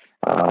work.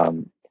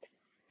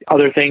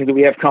 Other things that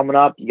we have coming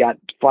up, you got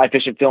Fly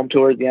Fishing Film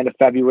Tour at the end of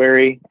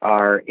February.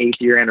 Our 8th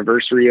year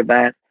anniversary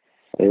event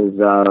is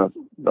the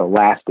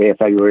last day of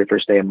February,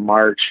 first day of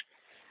March.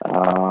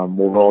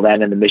 We'll roll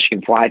that in the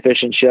Michigan Fly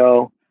Fishing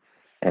Show,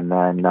 and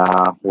then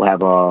we'll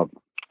have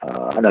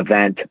an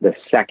event the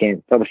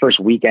first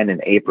weekend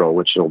in April,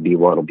 which will be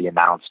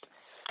announced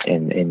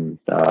in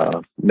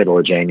middle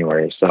of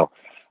January. So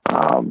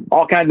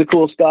all kinds of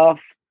cool stuff.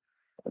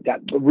 We've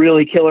got a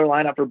really killer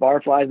lineup for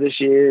Barflies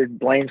this year.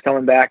 Blaine's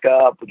coming back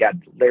up. We got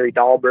Larry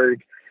Dahlberg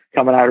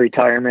coming out of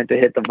retirement to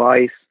hit the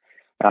vise.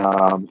 It's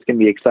going to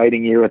be an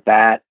exciting year with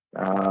that.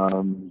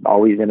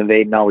 Always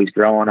innovating, always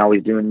growing,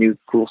 always doing new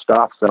cool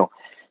stuff. So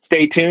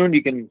stay tuned.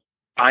 You can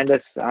find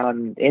us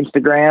on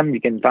Instagram.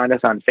 You can find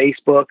us on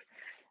Facebook,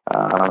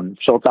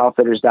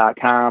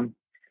 SchultzOutfitters.com.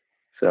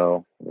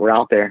 So we're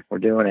out there. We're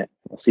doing it.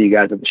 We'll see you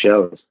guys at the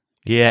shows.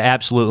 Yeah,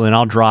 absolutely. And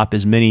I'll drop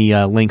as many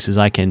links as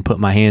I can put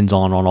my hands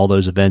on all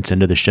those events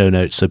into the show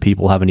notes so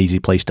people have an easy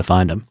place to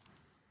find them.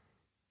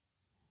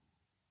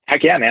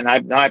 Heck yeah, man.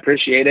 I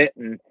appreciate it.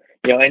 And,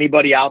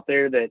 anybody out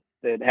there that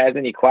has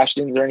any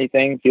questions or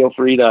anything, feel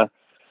free to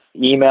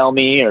email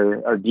me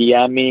or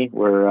DM me.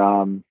 We're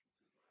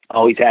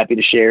always happy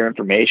to share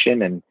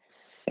information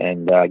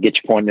and get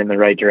you pointed in the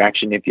right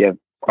direction. If you have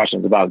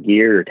questions about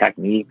gear or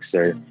techniques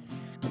or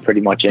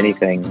pretty much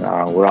anything,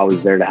 we're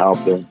always there to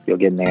help. You'll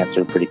get an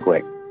answer pretty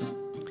quick.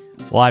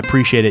 Well, I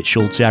appreciate it,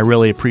 Schultz. I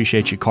really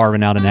appreciate you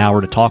carving out an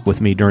hour to talk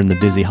with me during the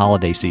busy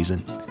holiday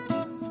season.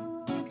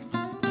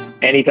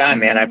 Anytime,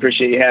 man. I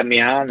appreciate you having me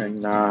on,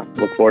 and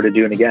look forward to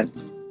doing it again.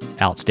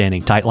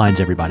 Outstanding. Tight lines,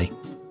 everybody.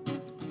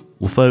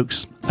 Well,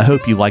 folks, I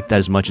hope you liked that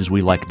as much as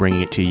we liked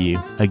bringing it to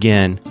you.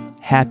 Again,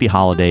 happy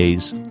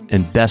holidays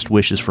and best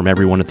wishes from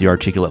everyone at the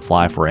Articulate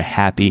Fly for a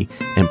happy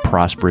and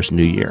prosperous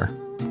new year.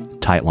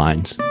 Tight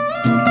lines.